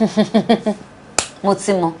 Mo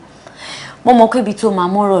ti mọ̀. Mo mọ̀ pé ibi tó máa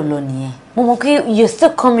mọ́rọ̀ lọ nìyẹn. Mo mọ̀ pé you're still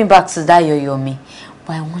coming back to that yoyomi.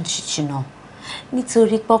 But I want you to know.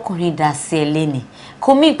 Nítorí pọ́kùnrin dà sí ẹ lẹ́ni.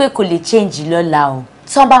 Kò mí pé kò lè change lọ́la o.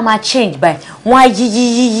 Tí wọ́n bá máa change báyìí, wọ́n á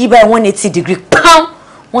yí báyìí 180 degree. Pam!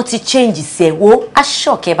 Wọ́n ti change sí ẹ wo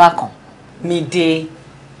aṣọ kẹba kan. Mi dé.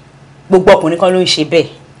 Gbogbo ọkùnrin kan ló ń ṣe bẹ́ẹ̀.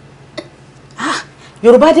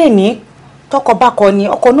 Yorùbá dẹ̀ ní tọkọ bá kọ ni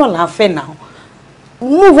ọkọ náà là ń fẹ́ now.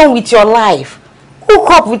 Move on with your life. Hook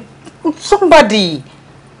up with somebody.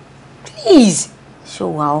 Please. Ṣó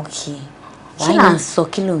wà okay. Kí là ń sọ,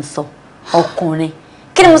 kí ló ń sọ? Ọkùnrin.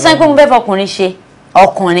 Kí ni mo sọ pé mo fẹ́ fọkùnrin ṣe?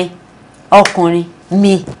 Ọkùnrin.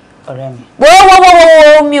 Mi. Ọ̀rẹ́ mi. Wo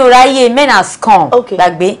mi ò ráyè men has come. Okay.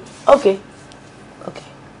 Gbàgbé. Okay.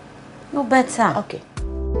 No better. Okay.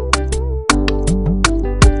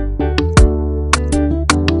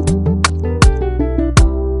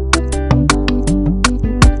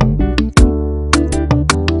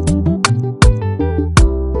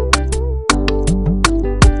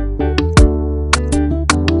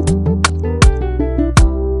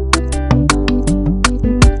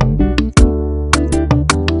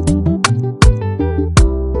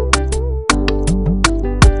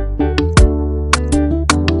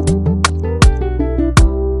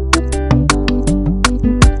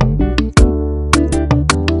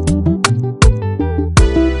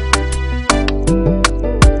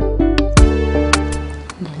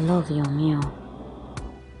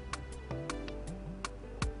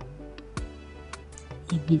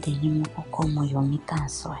 dẹ̀ ni mo kọ́kọ́ mọ Yomi tá à ń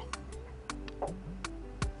sọ ẹ̀.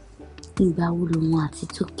 Ìgbà wo lòun àti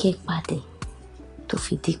Tókẹ́ pàdé tó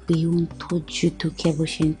fi di pé ó ń tọ́jú Tókẹ́ bó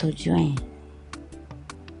ṣe ń tọ́jú ẹ̀?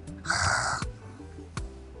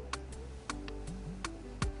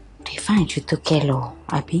 They find you Tókẹ́ lọ,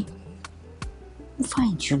 àbí? Ó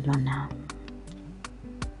find you lọ náà.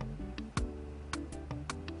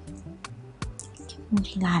 Kí ló ń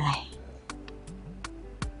rí lára ẹ̀?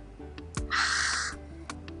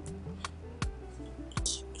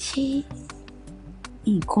 Ṣé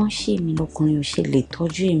nǹkan ṣe mí lọkùnrin ò ṣe lè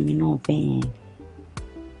tọ́jú èmi náà bẹ́ẹ̀ yẹn?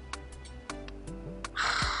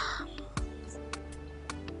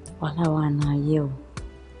 Wàhálà wà ní ayé o.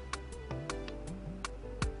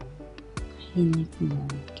 Ayé ní mọ̀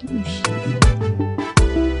kí ló ṣe mí?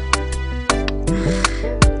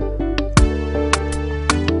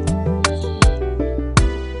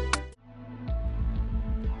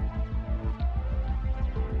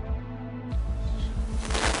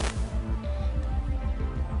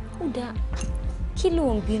 Kí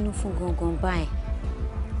ló ń bínú fún gangan báyìí?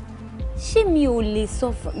 Ṣé mi ò lè sọ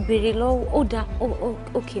béèrè lọ́wọ́? Ó dá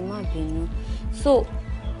okay, má bínú. So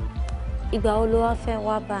ìgbà wo ló wá fẹ́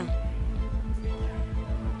wá báyìí?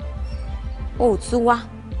 Ó tún wá.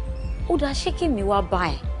 Ó dá ṣé kí mi wá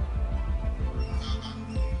báyìí?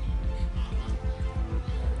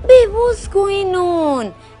 Babe, what's going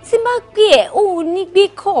on? Tí má pè ẹ́, ó ò ní gbé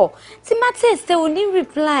call. Tí má text ẹ́, ò ní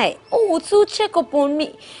reply. Ó ò tún check up on me.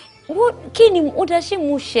 Kí ni ó dá ṣé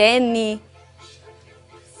mo ṣẹ̀ ẹ́ ni?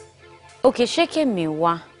 Okay, ṣé kèmi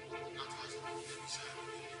wá?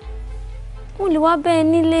 Mo lè wá bẹ́ẹ̀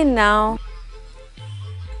nílé náà.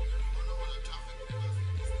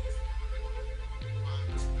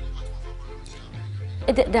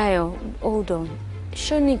 Dayo, hold on.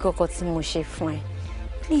 Ṣó ní nǹkan tí mo ṣe fún ẹ?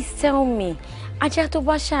 Please tell me. Ajá tó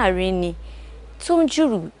bá ṣàárín ni, tó ń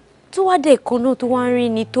jùrù, tó wá dé kan náà tó wá ń rí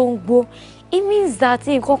ni tó ń gbó. It means that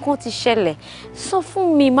nǹkan kan ti ṣẹlẹ̀. Sọ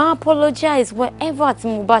fún mi, ma apologize whatever tí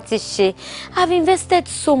mo bá ti ṣe. I've invested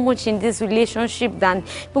so much in this relationship than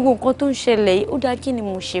gbogbo nǹkan tó ń ṣẹlẹ̀ yìí. Ó dá kí ni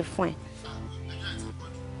mo ṣe fún ẹ?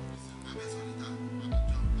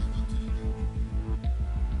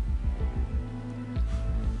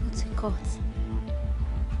 What's it called?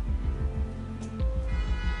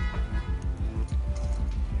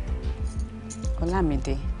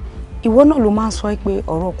 Olamide. Ìwọ náà ló máa ń sọ pé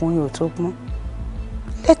ọ̀rọ̀ ọkùnrin ò tó pọ́n.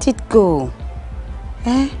 Let it go.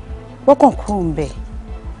 Wọ́n kàn kúrò ń bẹ̀.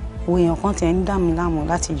 Wo èèyàn kan tí ẹ ń dá mi láàmú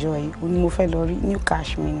láti jọ yìí. Ó ní mo fẹ́ lọ rí new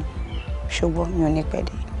cash mi ni. Ṣùgbọ́n mi ò ní pẹ́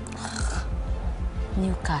dé.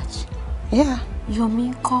 New cash? Yeah. Yomi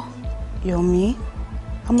ńkọ́? Yomi?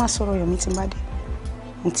 A máa sọ̀rọ̀ Yomi tí n bá dé.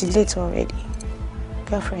 Mo ti late already.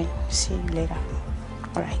 Girlfriend, see you later.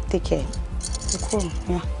 All right, take care. You're cool,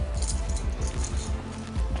 yeah.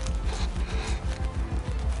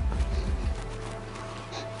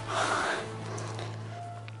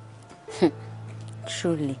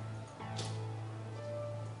 Truly,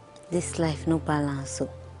 this life no balance.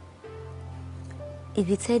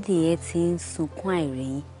 Ibi tẹ́dì ẹ ti ń sunkún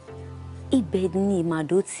àìrẹ́yìn, ibẹ̀ ni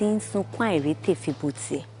ìmàdó ti ń sunkún àìrètè fi bò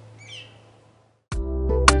tiẹ̀.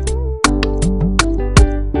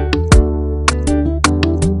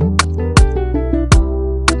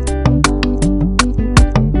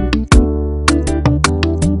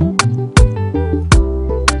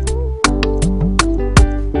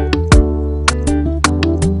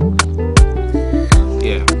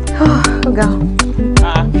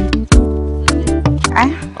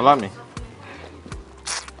 Salami.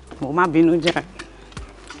 Mo má bínú jẹ́.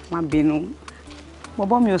 Má bínú.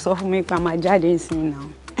 Bọ́bọ́ mi ò sọ fún mi pé a máa jáde ìsìn náà.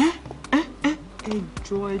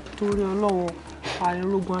 Ẹjọ́ ẹ torí Ọlọ́run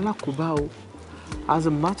àìrógun alákòóbá o. As a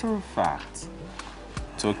matter of fact,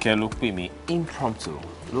 Tókẹ́ ló pè mí impromptu.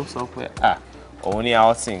 Ló sọ pé òun ní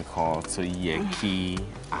outing kan tó yẹ kí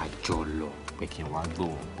àjọ lọ pé kí n wá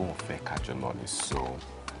gbóhùn bóun fẹ́ kájọ lọ ní so.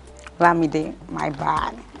 Lamide, my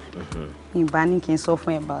bad. Ìbá ní kí n sọ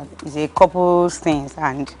fún ẹ about it's a couple things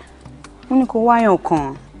and mo ní kó wáyàn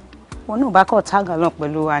kan. Wọn náà bá kọ̀ tag along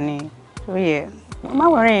pẹ̀lú wa ni. So yeah, má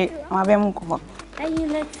worry, àwọn abẹ́ mú kọ̀. Ẹyin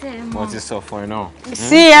lẹ́tẹ̀ mọ́. Mo ti sọ fún ẹ náà.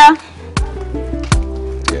 See ya.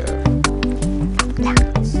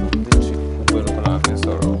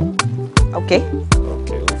 Okay.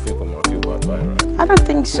 Okay, we'll figure out if you want to, right? I don't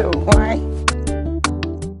think so. Why?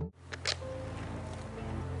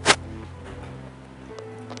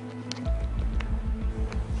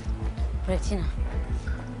 Retina.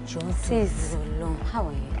 John says long. How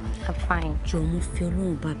are you? I'm fine. John, mo fi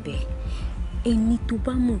Ọlọ́run bá bẹ̀. Ẹni tó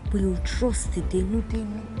bá mọ̀ pé o trust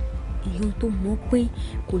dénúdénú Ìyẹn tó mọ̀ pé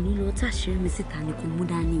kò ní lọ táṣìírí mi síta ni kò mú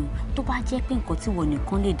dání o. Tó bá jẹ́ pé nǹkan tí wọ́n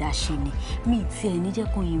nìkan lè dá ṣe ni, mi ti ẹ̀ ní jẹ́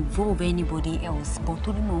kó involve anybody else, but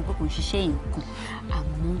torí mọ̀ pé kò ń ṣiṣẹ́ nǹkan.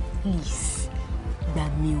 Àmọ́ please, gbà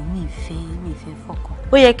mí o, mi fẹ́ fọkàn.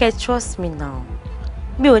 Ó yẹ kẹ́ trust me now.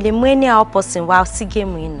 Mi ò lè mú anyhow person wá sí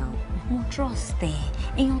game yìí now. Mo trust ẹ.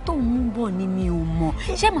 Èèyàn tó mú bọ̀ ni mi ò mọ̀.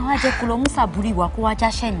 Ṣé màá wá jẹ́ kó lọ mú sàbúrì wá kó wá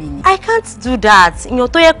jáṣẹ́ mi ni? I can't do that. Èèyàn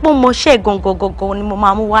tó yẹ pé mo ṣe gangan ni mo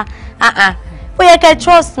máa mú wá. Ó yẹ kẹ́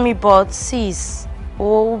trust me but sis,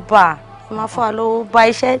 owó bà. Máa fọ́ àlọ́ bá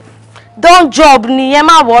iṣẹ́. Don't job ni ẹ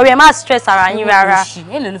má worry, ẹ má stress ara yín rárá.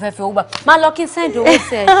 Èló ló fẹ́ fi owó gbà? Má lọ kí n send owó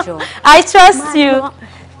sí ẹjọ́. I trust you.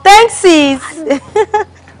 Thanks sis.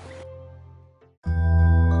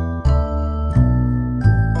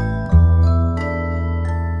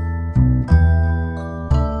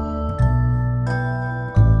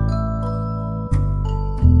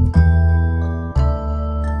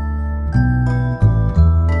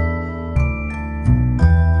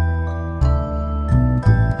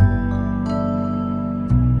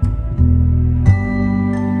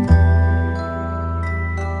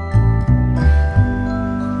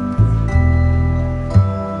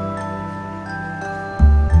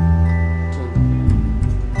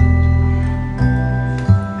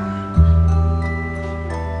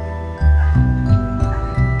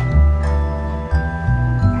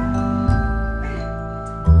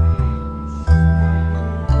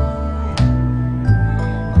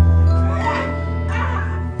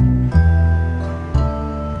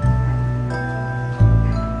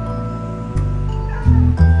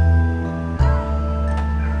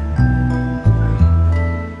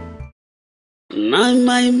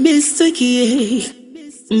 My mistake,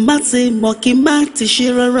 má ti mọ̀ kí má ti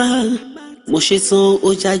ṣe rárá. Mo ṣe tán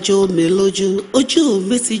ó jájó mi lójú, ojú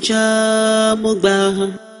mi ti já mo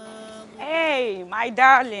gbà. Hey, my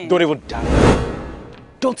darling. Don't even dare.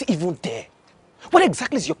 Don't even dare. What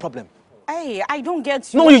exactly is your problem? Hey, I don't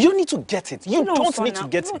get you. No, you don't need to get it. You don't need to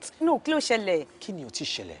get it. No, kí ló ṣẹlẹ̀. Kí ni ó ti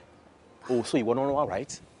ṣẹlẹ̀? Oh, so ìwọ náà wá,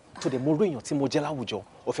 right? To the mo èèyàn tí mo jẹ́ láwùjọ,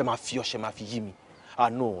 ó fẹ́ máa fi ọṣẹ máa fi yí mi. Ah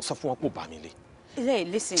no, sọ fún wọn pé ó bà mí lé. Hey,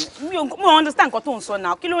 listen, mo understand nǹkan tó ń sọ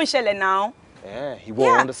now. Kí ló ń ṣẹlẹ̀ now? You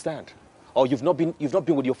won't understand. Or you've not been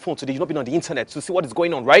with your phone today. You've not been on the internet to see what is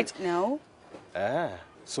going on, right? No.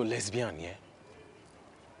 So lesbian, yeah?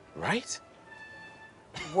 Right?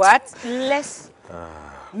 What?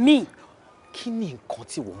 Me? Kí ni nǹkan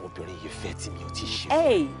tí wo ọmọbìnrin yìí fẹ́ tí mi ò ti ṣe?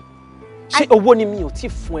 Hey. Ṣé owó ni mi ò ti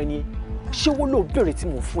fún ẹ ni? Ṣé owó ló béèrè tí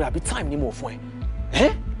mo fún ẹ àbí time ni mo fún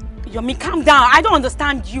ẹ? Yomi, calm down. I don't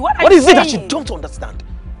understand you. What is it that you don't understand?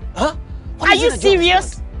 Huh? Are you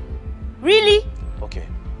serious? Really? Okay.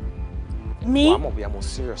 Me? Well, I'm more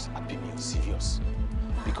serious. I've been serious.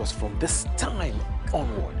 Because from this time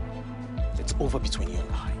onward, it's over between you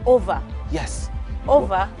and I. Over? Yes.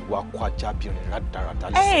 Over?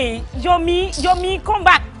 Hey, Yomi, come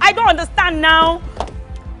back. I don't understand now.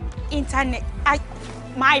 Internet.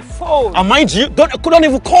 My phone. And mind you, couldn't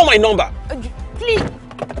even call my number. Please.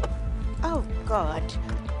 Oh, God.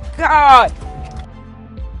 God.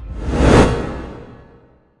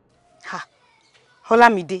 Ha.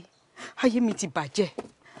 Olamide. Ayé mi ti bàjẹ́.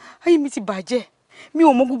 Ayé mi ti bàjẹ́. Mi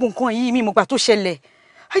ò mọ gbogbo nǹkan yìí, mi mọ̀ gbà tó ṣẹlẹ̀.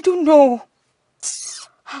 I don't know.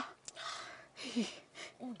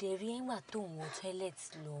 Mo dẹ̀ rí ẹ̀ngbà tó ń wọ toilet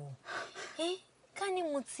lọ. Ká ní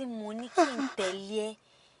mo ti mọ̀ ní kí n tẹ̀lé ẹ.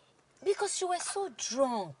 Because you were so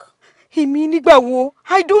drunk. Èmi nígbà wo?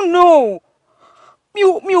 I don't know. Mi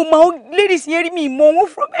ò mọ ladies yẹn rí mi mọ̀ wọ́n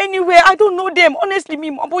from anywhere. I don't know them. Honestly,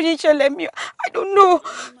 mi mọ̀ bó ṣe ń ṣẹlẹ̀ mi. I don't know.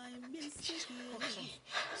 Okay.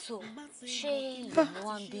 So, ṣé ìlú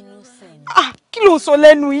wa ń bínú sẹ́ni? Kí ló sọ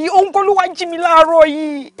lẹ́nu yìí? Òun kọ́ ló wá jí mi láàárọ̀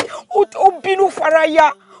yìí. Ó bínú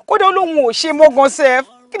faraya. Kódà Ọlọ́run ò ṣe mọ́ gan sef.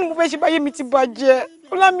 Kí ni mo fẹ́ ṣe báyé mi ti bàjẹ́?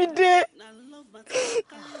 Olamide.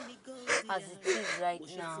 As it is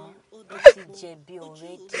right now, ó ti jẹ̀bi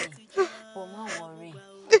already. But má worry.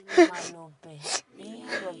 Má lọ bẹ̀.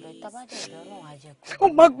 Lọ bẹ̀ tá bá dẹ̀ bẹ̀ Ọlọ́run á jẹ́ kó. Ó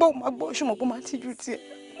máa gbọ́. Ṣé mo pé ó máa tijú tiẹ̀?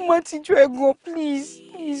 Ó máa tijú ẹ̀ gan. Please,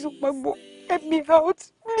 ó máa gbọ́. Help me out,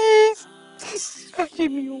 please. Ayé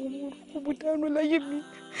mi ò mọ̀ mo dáná láyé mi.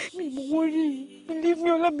 Mi mọ̀ wọ́n rí. Believe me,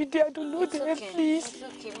 Olamide, I don't know them, please. It's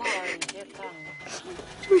okay, má worry, jẹ́ ká mọ̀.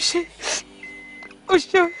 Ó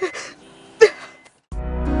ṣe.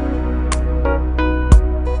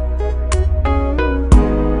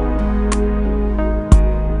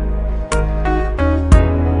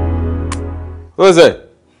 Who is it?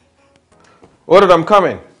 Ordered, I'm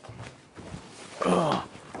coming.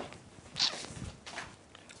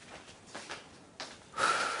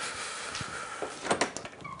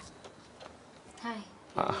 Hi.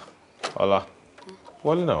 Hola.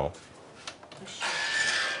 Well, no.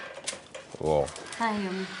 Wow. Hi,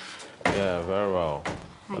 Yomi. Yeah, very well.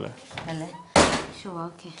 Hi. Hello. Sure,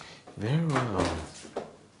 okay. Very well.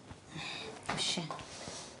 Sure.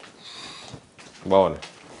 Báwo ni?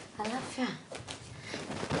 Àlàáfíà.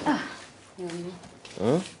 Yomi.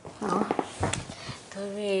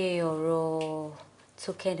 Torí ọ̀rọ̀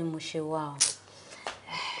Tókẹ́ ni mo ṣe wá o.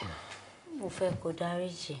 Mo fẹ́ kó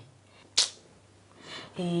dáríjì.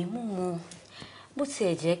 Mo mọ̀ bó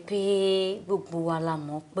tiẹ̀ jẹ́ pé gbogbo wa la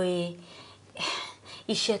mọ̀ pé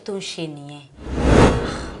iṣẹ́ tó ń ṣe nìyẹn.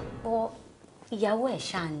 Bọ́ ìyàwó ẹ̀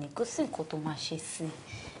ṣáà ni kò sí nǹkan tó máa ṣe sí,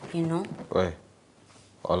 you know. Wait,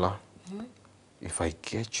 Ola, if I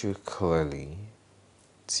get you clearly,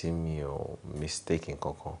 tí mi ò mistaken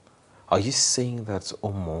kankan, are you saying that o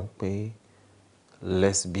mọ̀ pé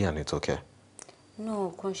lesbian ni Tókẹ́?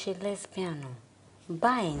 No, kò ń ṣe lesbian o.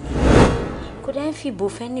 Báyìí ni. Kò dẹ́ ń fìbò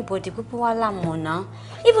fẹ́ anybody púpọ̀ wá lámọ̀ náà.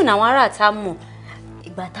 Even àwọn ará ta mọ̀.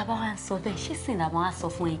 Ìgbà tá bá wá ń sọ bẹ́ẹ̀, ṣé sìn làwọn á sọ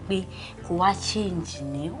fún ẹ pé kò wá change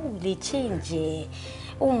ni? Ó lè change ẹ̀.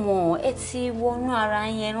 Ó mọ̀ ẹ ti wọnú ara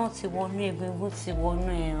yín, ẹran ti wọnú egungun ti wọnú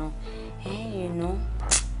ẹran. You know.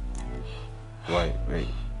 Wait.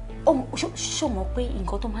 Ṣó mọ̀ pé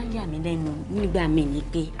nǹkan tó máa ń yà mí lẹ́nu nígbà míì ni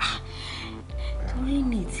pé torí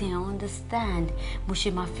mi tí I understand mo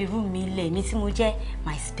ṣe máa fi rú mi lẹ̀ mi tí mo jẹ́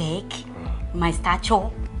my spec, my stature,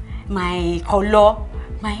 my colour,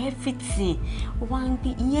 my everything. Wá ń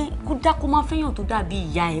gbé ìyẹn kó dá kó máa fẹ́yàn tó dàbí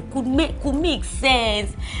ìyá ẹ̀ kó make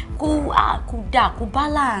sense kó dá kó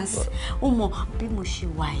balance. Ó mọ̀ bí mo ṣe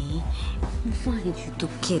wà yìí mo fún àyèjú tó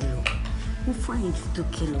kẹlò mo fún àyèjú tó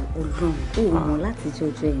kẹlò Ọlọ́run ó mọ̀ láti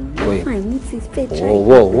jọjọ ẹ̀yìn mo fún àyè ní ti fẹ́ jẹ́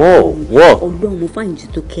Ọlọ́run mo fún àyèjú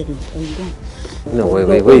tó kẹlò Ọlọ́run. No, wait.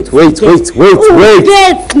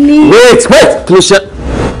 Get me. Wait, Clusha.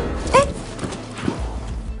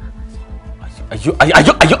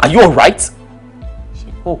 Are you all right?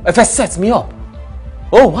 Oh, if I set me up.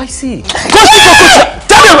 Oh, I see.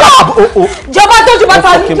 Jọba tó jọba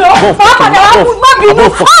ta mi jọ. Má padà wá má bínú.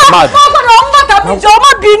 Má padà wá má ta mi jọ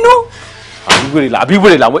má bínú. Àbí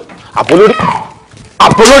wèrè làwọn àbólórí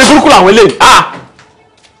burúkú làwọn eléyìí.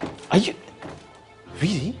 Are you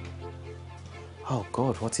really? Oh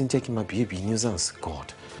God, what's in taking my baby nuisance?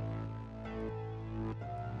 God.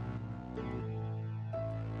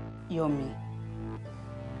 Yomi,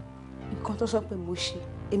 nǹkan tó sọ pé mo ṣe,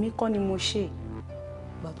 èmi kọ́ ni mo ṣe.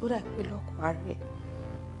 Ìgbà tó dà pé lọ́kàn ara ẹ̀,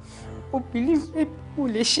 ó believe pé mo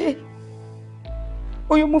lè ṣe.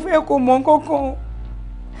 Oyè mo fẹ́ kó mọ̀ nǹkan kan.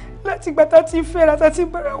 Láti ìgbà tá ti fẹ́ra tá ti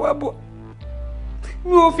bára wa bọ̀.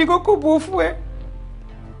 Mi ò fi kókó bò fún ẹ.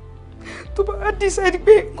 Tó bá decide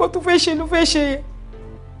pé nǹkan tó fẹ́ ṣe ló fẹ́ ṣe yẹn.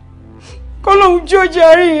 Kọ́lọ́hun jí ó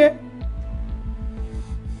jàre yẹn.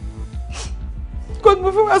 Kò mo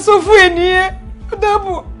fẹ́ wá sọ fún ẹ nìyẹn. Ó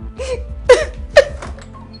dàbọ̀.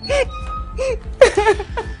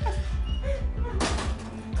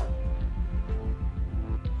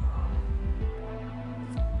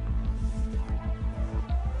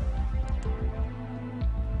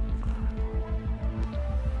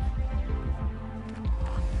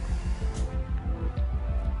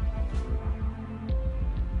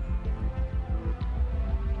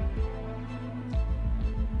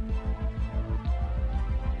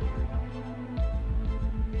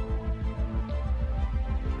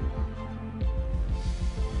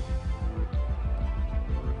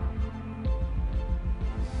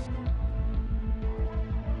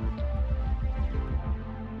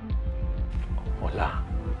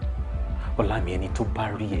 Ọlámi ẹni tó bá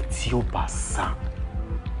rí ẹ tí ó bá sá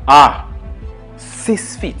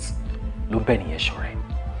 6 feet ló bẹ́ẹ̀ nìyẹn ṣọ̀rẹ́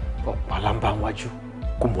ọ̀pá lámbá wájú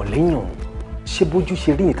kò mọ̀ lẹ́yìn ọ̀hún ṣé bójú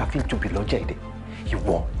ṣe rí ìka fi jùbì lọ́jà èdè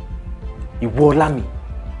ìwọ Ọlámi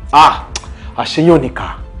àṣeyàn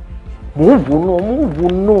nìka mò ń wò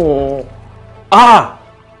náà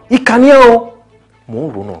ìkànnì ẹ o mò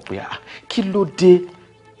ń rò náà pé kí ló dé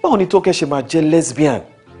báwo ni Tókẹ́ ṣe máa jẹ́ lesbian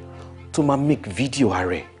tó máa make video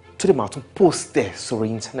ààrẹ tó lè máa tún post ẹ̀ sórí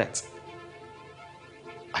internet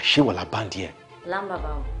àṣewọ̀lá báńdì ẹ̀. Lámbàbà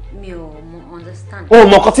mi ò understand. o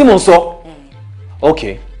mọ̀ nǹkan tí mò ń sọ.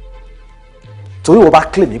 ok torí wọ́n bá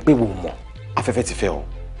claim pé wò mọ̀ afẹ́fẹ́ ti fẹ́ o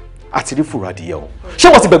àti rí fùrọ̀ adìyẹ o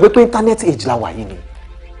ṣé wọ́n ti gbàgbé pé internet age la wà yìí ni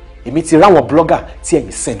èmi ti ráwọn blogger tí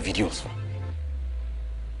ẹ̀yin send videos.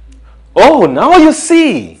 Oh, now you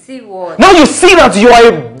see. See what? Now you see that you are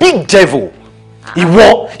a big devil.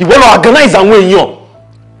 Ìwọ lọ organize àwọn èèyàn.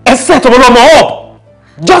 Ẹ set ọmọlọmọ up.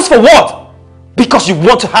 Just for what? Because you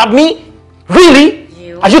want to have me? Really?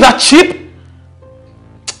 Are you that cheap?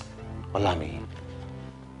 Olami,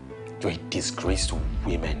 you're a disgrace to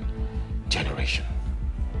women generation.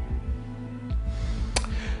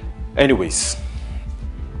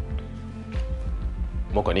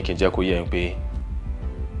 mo kàn ní kí n jẹ́ kó yé yín pé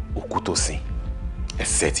òkú tó sìn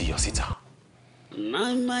ẹsẹ̀ ti yọ síta. Na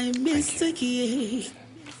my mistake ye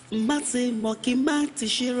má ti mọ̀ kí má ti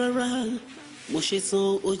ṣe rárá mo ṣe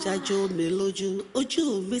tán ó jájó mi lójú ojú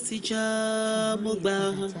mi ti já mo gbà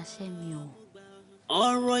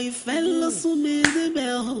ọ̀rọ̀ ìfẹ́ ló sún mi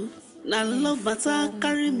débẹ̀ o na love matter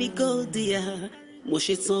carry me go there mo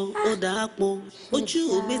ṣe tán ó dà pọ̀ ojú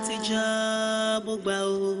mi ti já mo gbà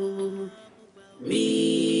o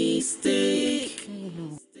mistake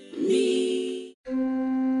me.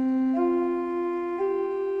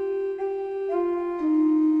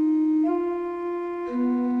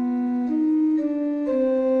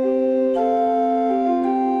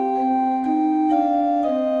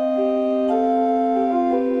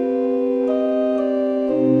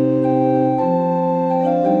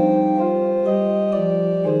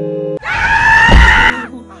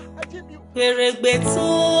 Kèrègbè tó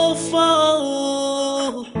fọ́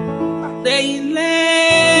o lẹ́yìn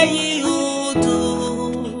lẹ́yìn odò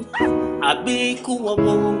àbí ikú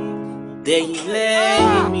ọmọ lẹ́yìn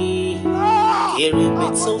lẹ́yìn mi kèrègbè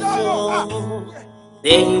tó fọ́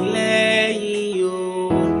lẹ́yìn lẹ́yìn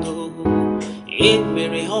odò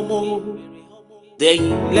ìbèrè ọmọ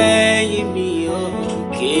lẹ́yìn lẹ́yìn mi o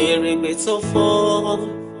kèrègbè tó fọ́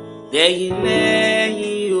lẹ́yìn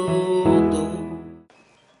lẹ́yìn odò.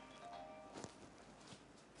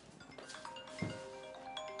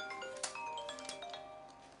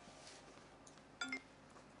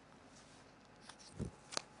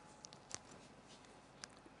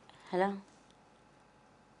 Hello?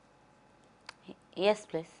 Yes,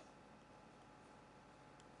 please.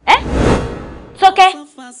 Eh? It's okay.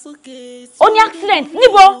 Ó ní accident.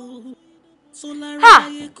 Níbo? Ha!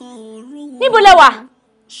 Níbo lẹ wà?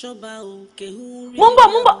 Mo ń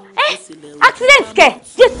bọ̀. Eh? Accident kẹ̀?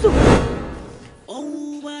 Jésù.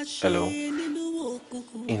 Hello.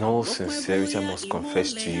 In all sincerity, I must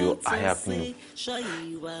confess to you, I have been.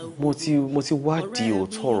 Mo ti wádìí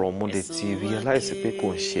òótọ́ ọ̀rọ̀ mo dẹ̀ ti realize pé kò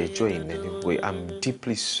ń ṣe ẹjọ́ in any way. I'm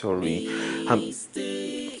deeply sorry.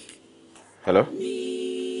 Hello?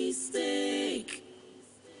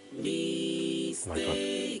 Oh my God.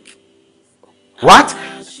 What?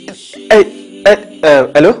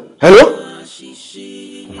 Hello? Hello?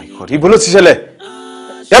 Oh my God. Ibo ló ti ṣẹlẹ̀?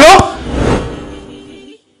 Hello?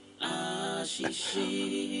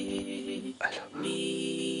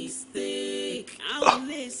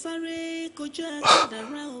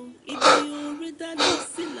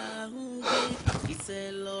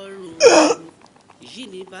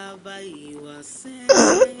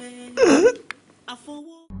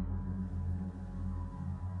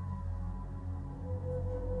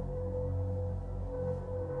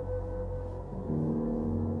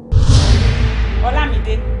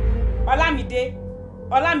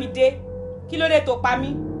 Ọlámídé, kí ló dé tó pa mí?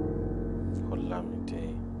 Ọlámídé,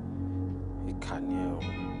 ìkà ni ẹ́ o.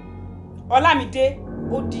 Ọlámídé,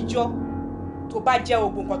 ó dijọ́ tó bá jẹ́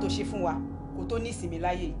ogun nǹkan tó ṣe fún wa kó tó ní ìsinmi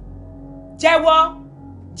láyé yìí.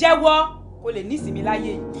 Jẹ́wọ́ kó lè ní ìsinmi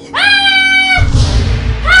láyé yìí.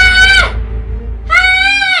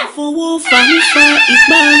 Fowó fànífà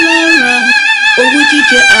ìpalára owó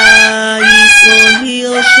jíjẹ àìsàn ní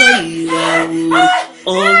ọṣọ ìwà wò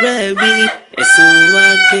ọ̀rẹ́ mi ẹ̀sùn wa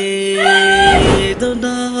gbé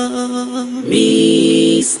dandan.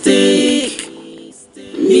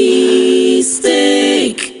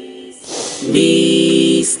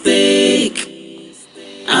 Mistake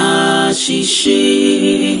àṣìṣe.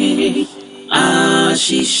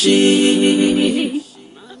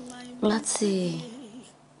 Láti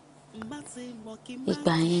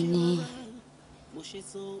ìgbà yẹn ni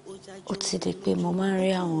ó ti di pé mo máa ń rí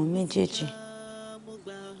àwọn méjèèjì.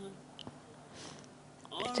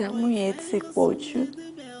 Ìdààmú yẹn ti pọ̀ jù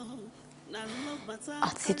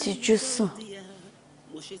àti jíjú sùn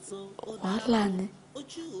wàhálà ni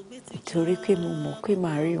nítorí pé mo mọ̀ pé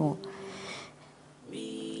màá rí wọn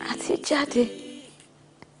àti jáde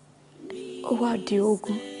ó wá di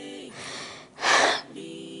ogun.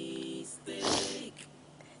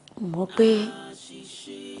 Mọ̀ pé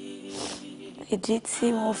ìdí tí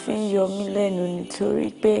wọ́n fi ń yọ mí lẹ́nu nítorí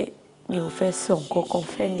pé mi ò fẹ́ sọ nǹkan kan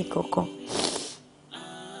fẹ́ni kankan.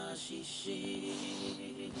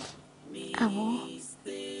 Àmọ́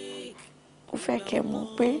mo fẹ́ kẹ́ mọ̀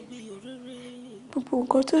pé gbogbo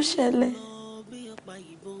nǹkan tó ṣẹlẹ̀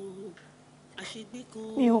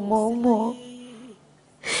mi ò mọ̀ ọ́ mọ̀.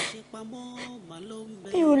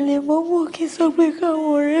 Mi ò lè mọ̀ kí n sọ pé káwọn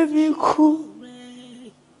ọ̀rẹ́ mi kú.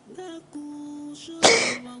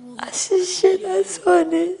 Àṣìṣe lásán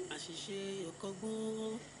ni.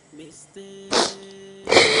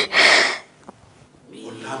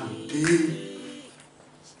 Ọlámídé,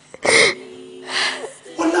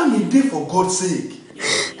 dé for God's sake?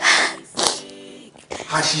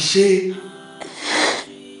 Àṣìṣe.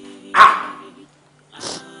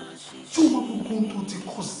 Ṣé o máa gbogbo ohun tó ti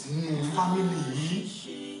kọ̀ sínú fámìlì yìí?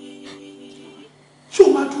 Ṣé o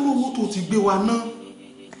máa dúró owó tó ti gbé wa ná?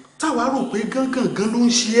 Táwa rò pé gángan ló ń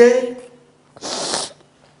ṣe ẹ́.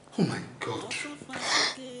 Oh my God.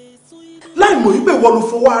 Láì mọ̀ wípé wọ́n ló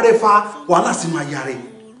fọwọ́ ara ẹ̀ fa wàhálà sínú aya rẹ̀.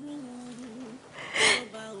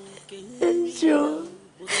 Ẹ jọ̀ọ́,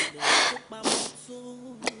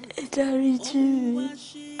 ẹ dáríjì mi,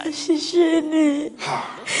 àṣìṣe ni.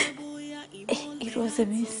 It was a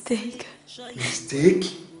mistake. Mistake?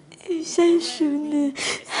 Iṣẹ́ èṣù ni.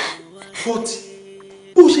 But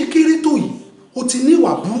bó ṣe kéré tó yìí, o ti ní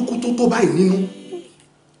ìwà burúkú tó báyìí nínú.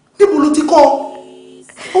 Níbo ló ti kọ́?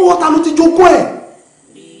 Ọwọ́ ta ló ti jogún ẹ̀?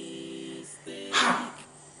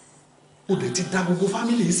 O dẹ̀ ti dá gbogbo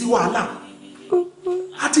fámìlì yìí sí wàhálà.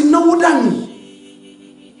 A ti náwó dànù.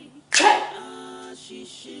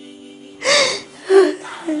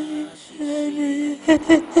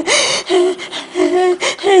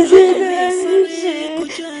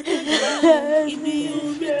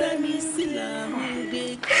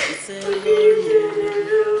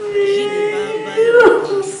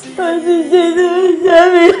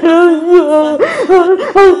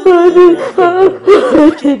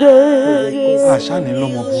 Àṣà ni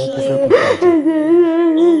lọ́mọ burúkú fẹ́ kó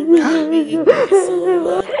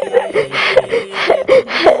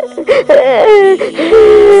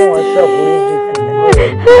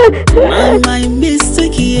My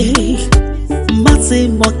mistake, má ti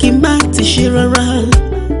mọ̀ kí má ti ṣe rárá.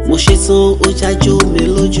 Mo ṣetán ó jájó mi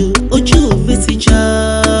lójú, ojú mi ti já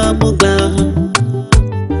mo gbà.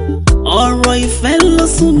 Ọ̀rọ̀ ìfẹ́ ló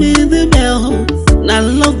sún mi débẹ̀ o, na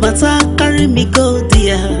love matter carry me go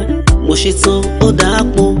there. Mo ṣetán ó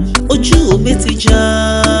dàpọ̀, ojú mi ti já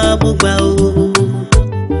mo gbà o.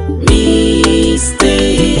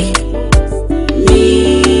 Mistake,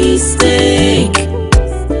 mistake,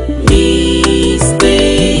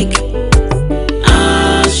 mistake.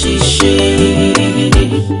 Àṣìṣe,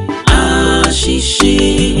 àṣìṣe,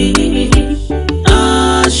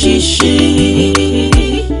 àṣìṣe,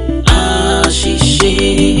 àṣìṣe.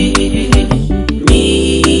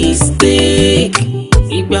 Mistake.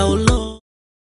 Ìgbà wo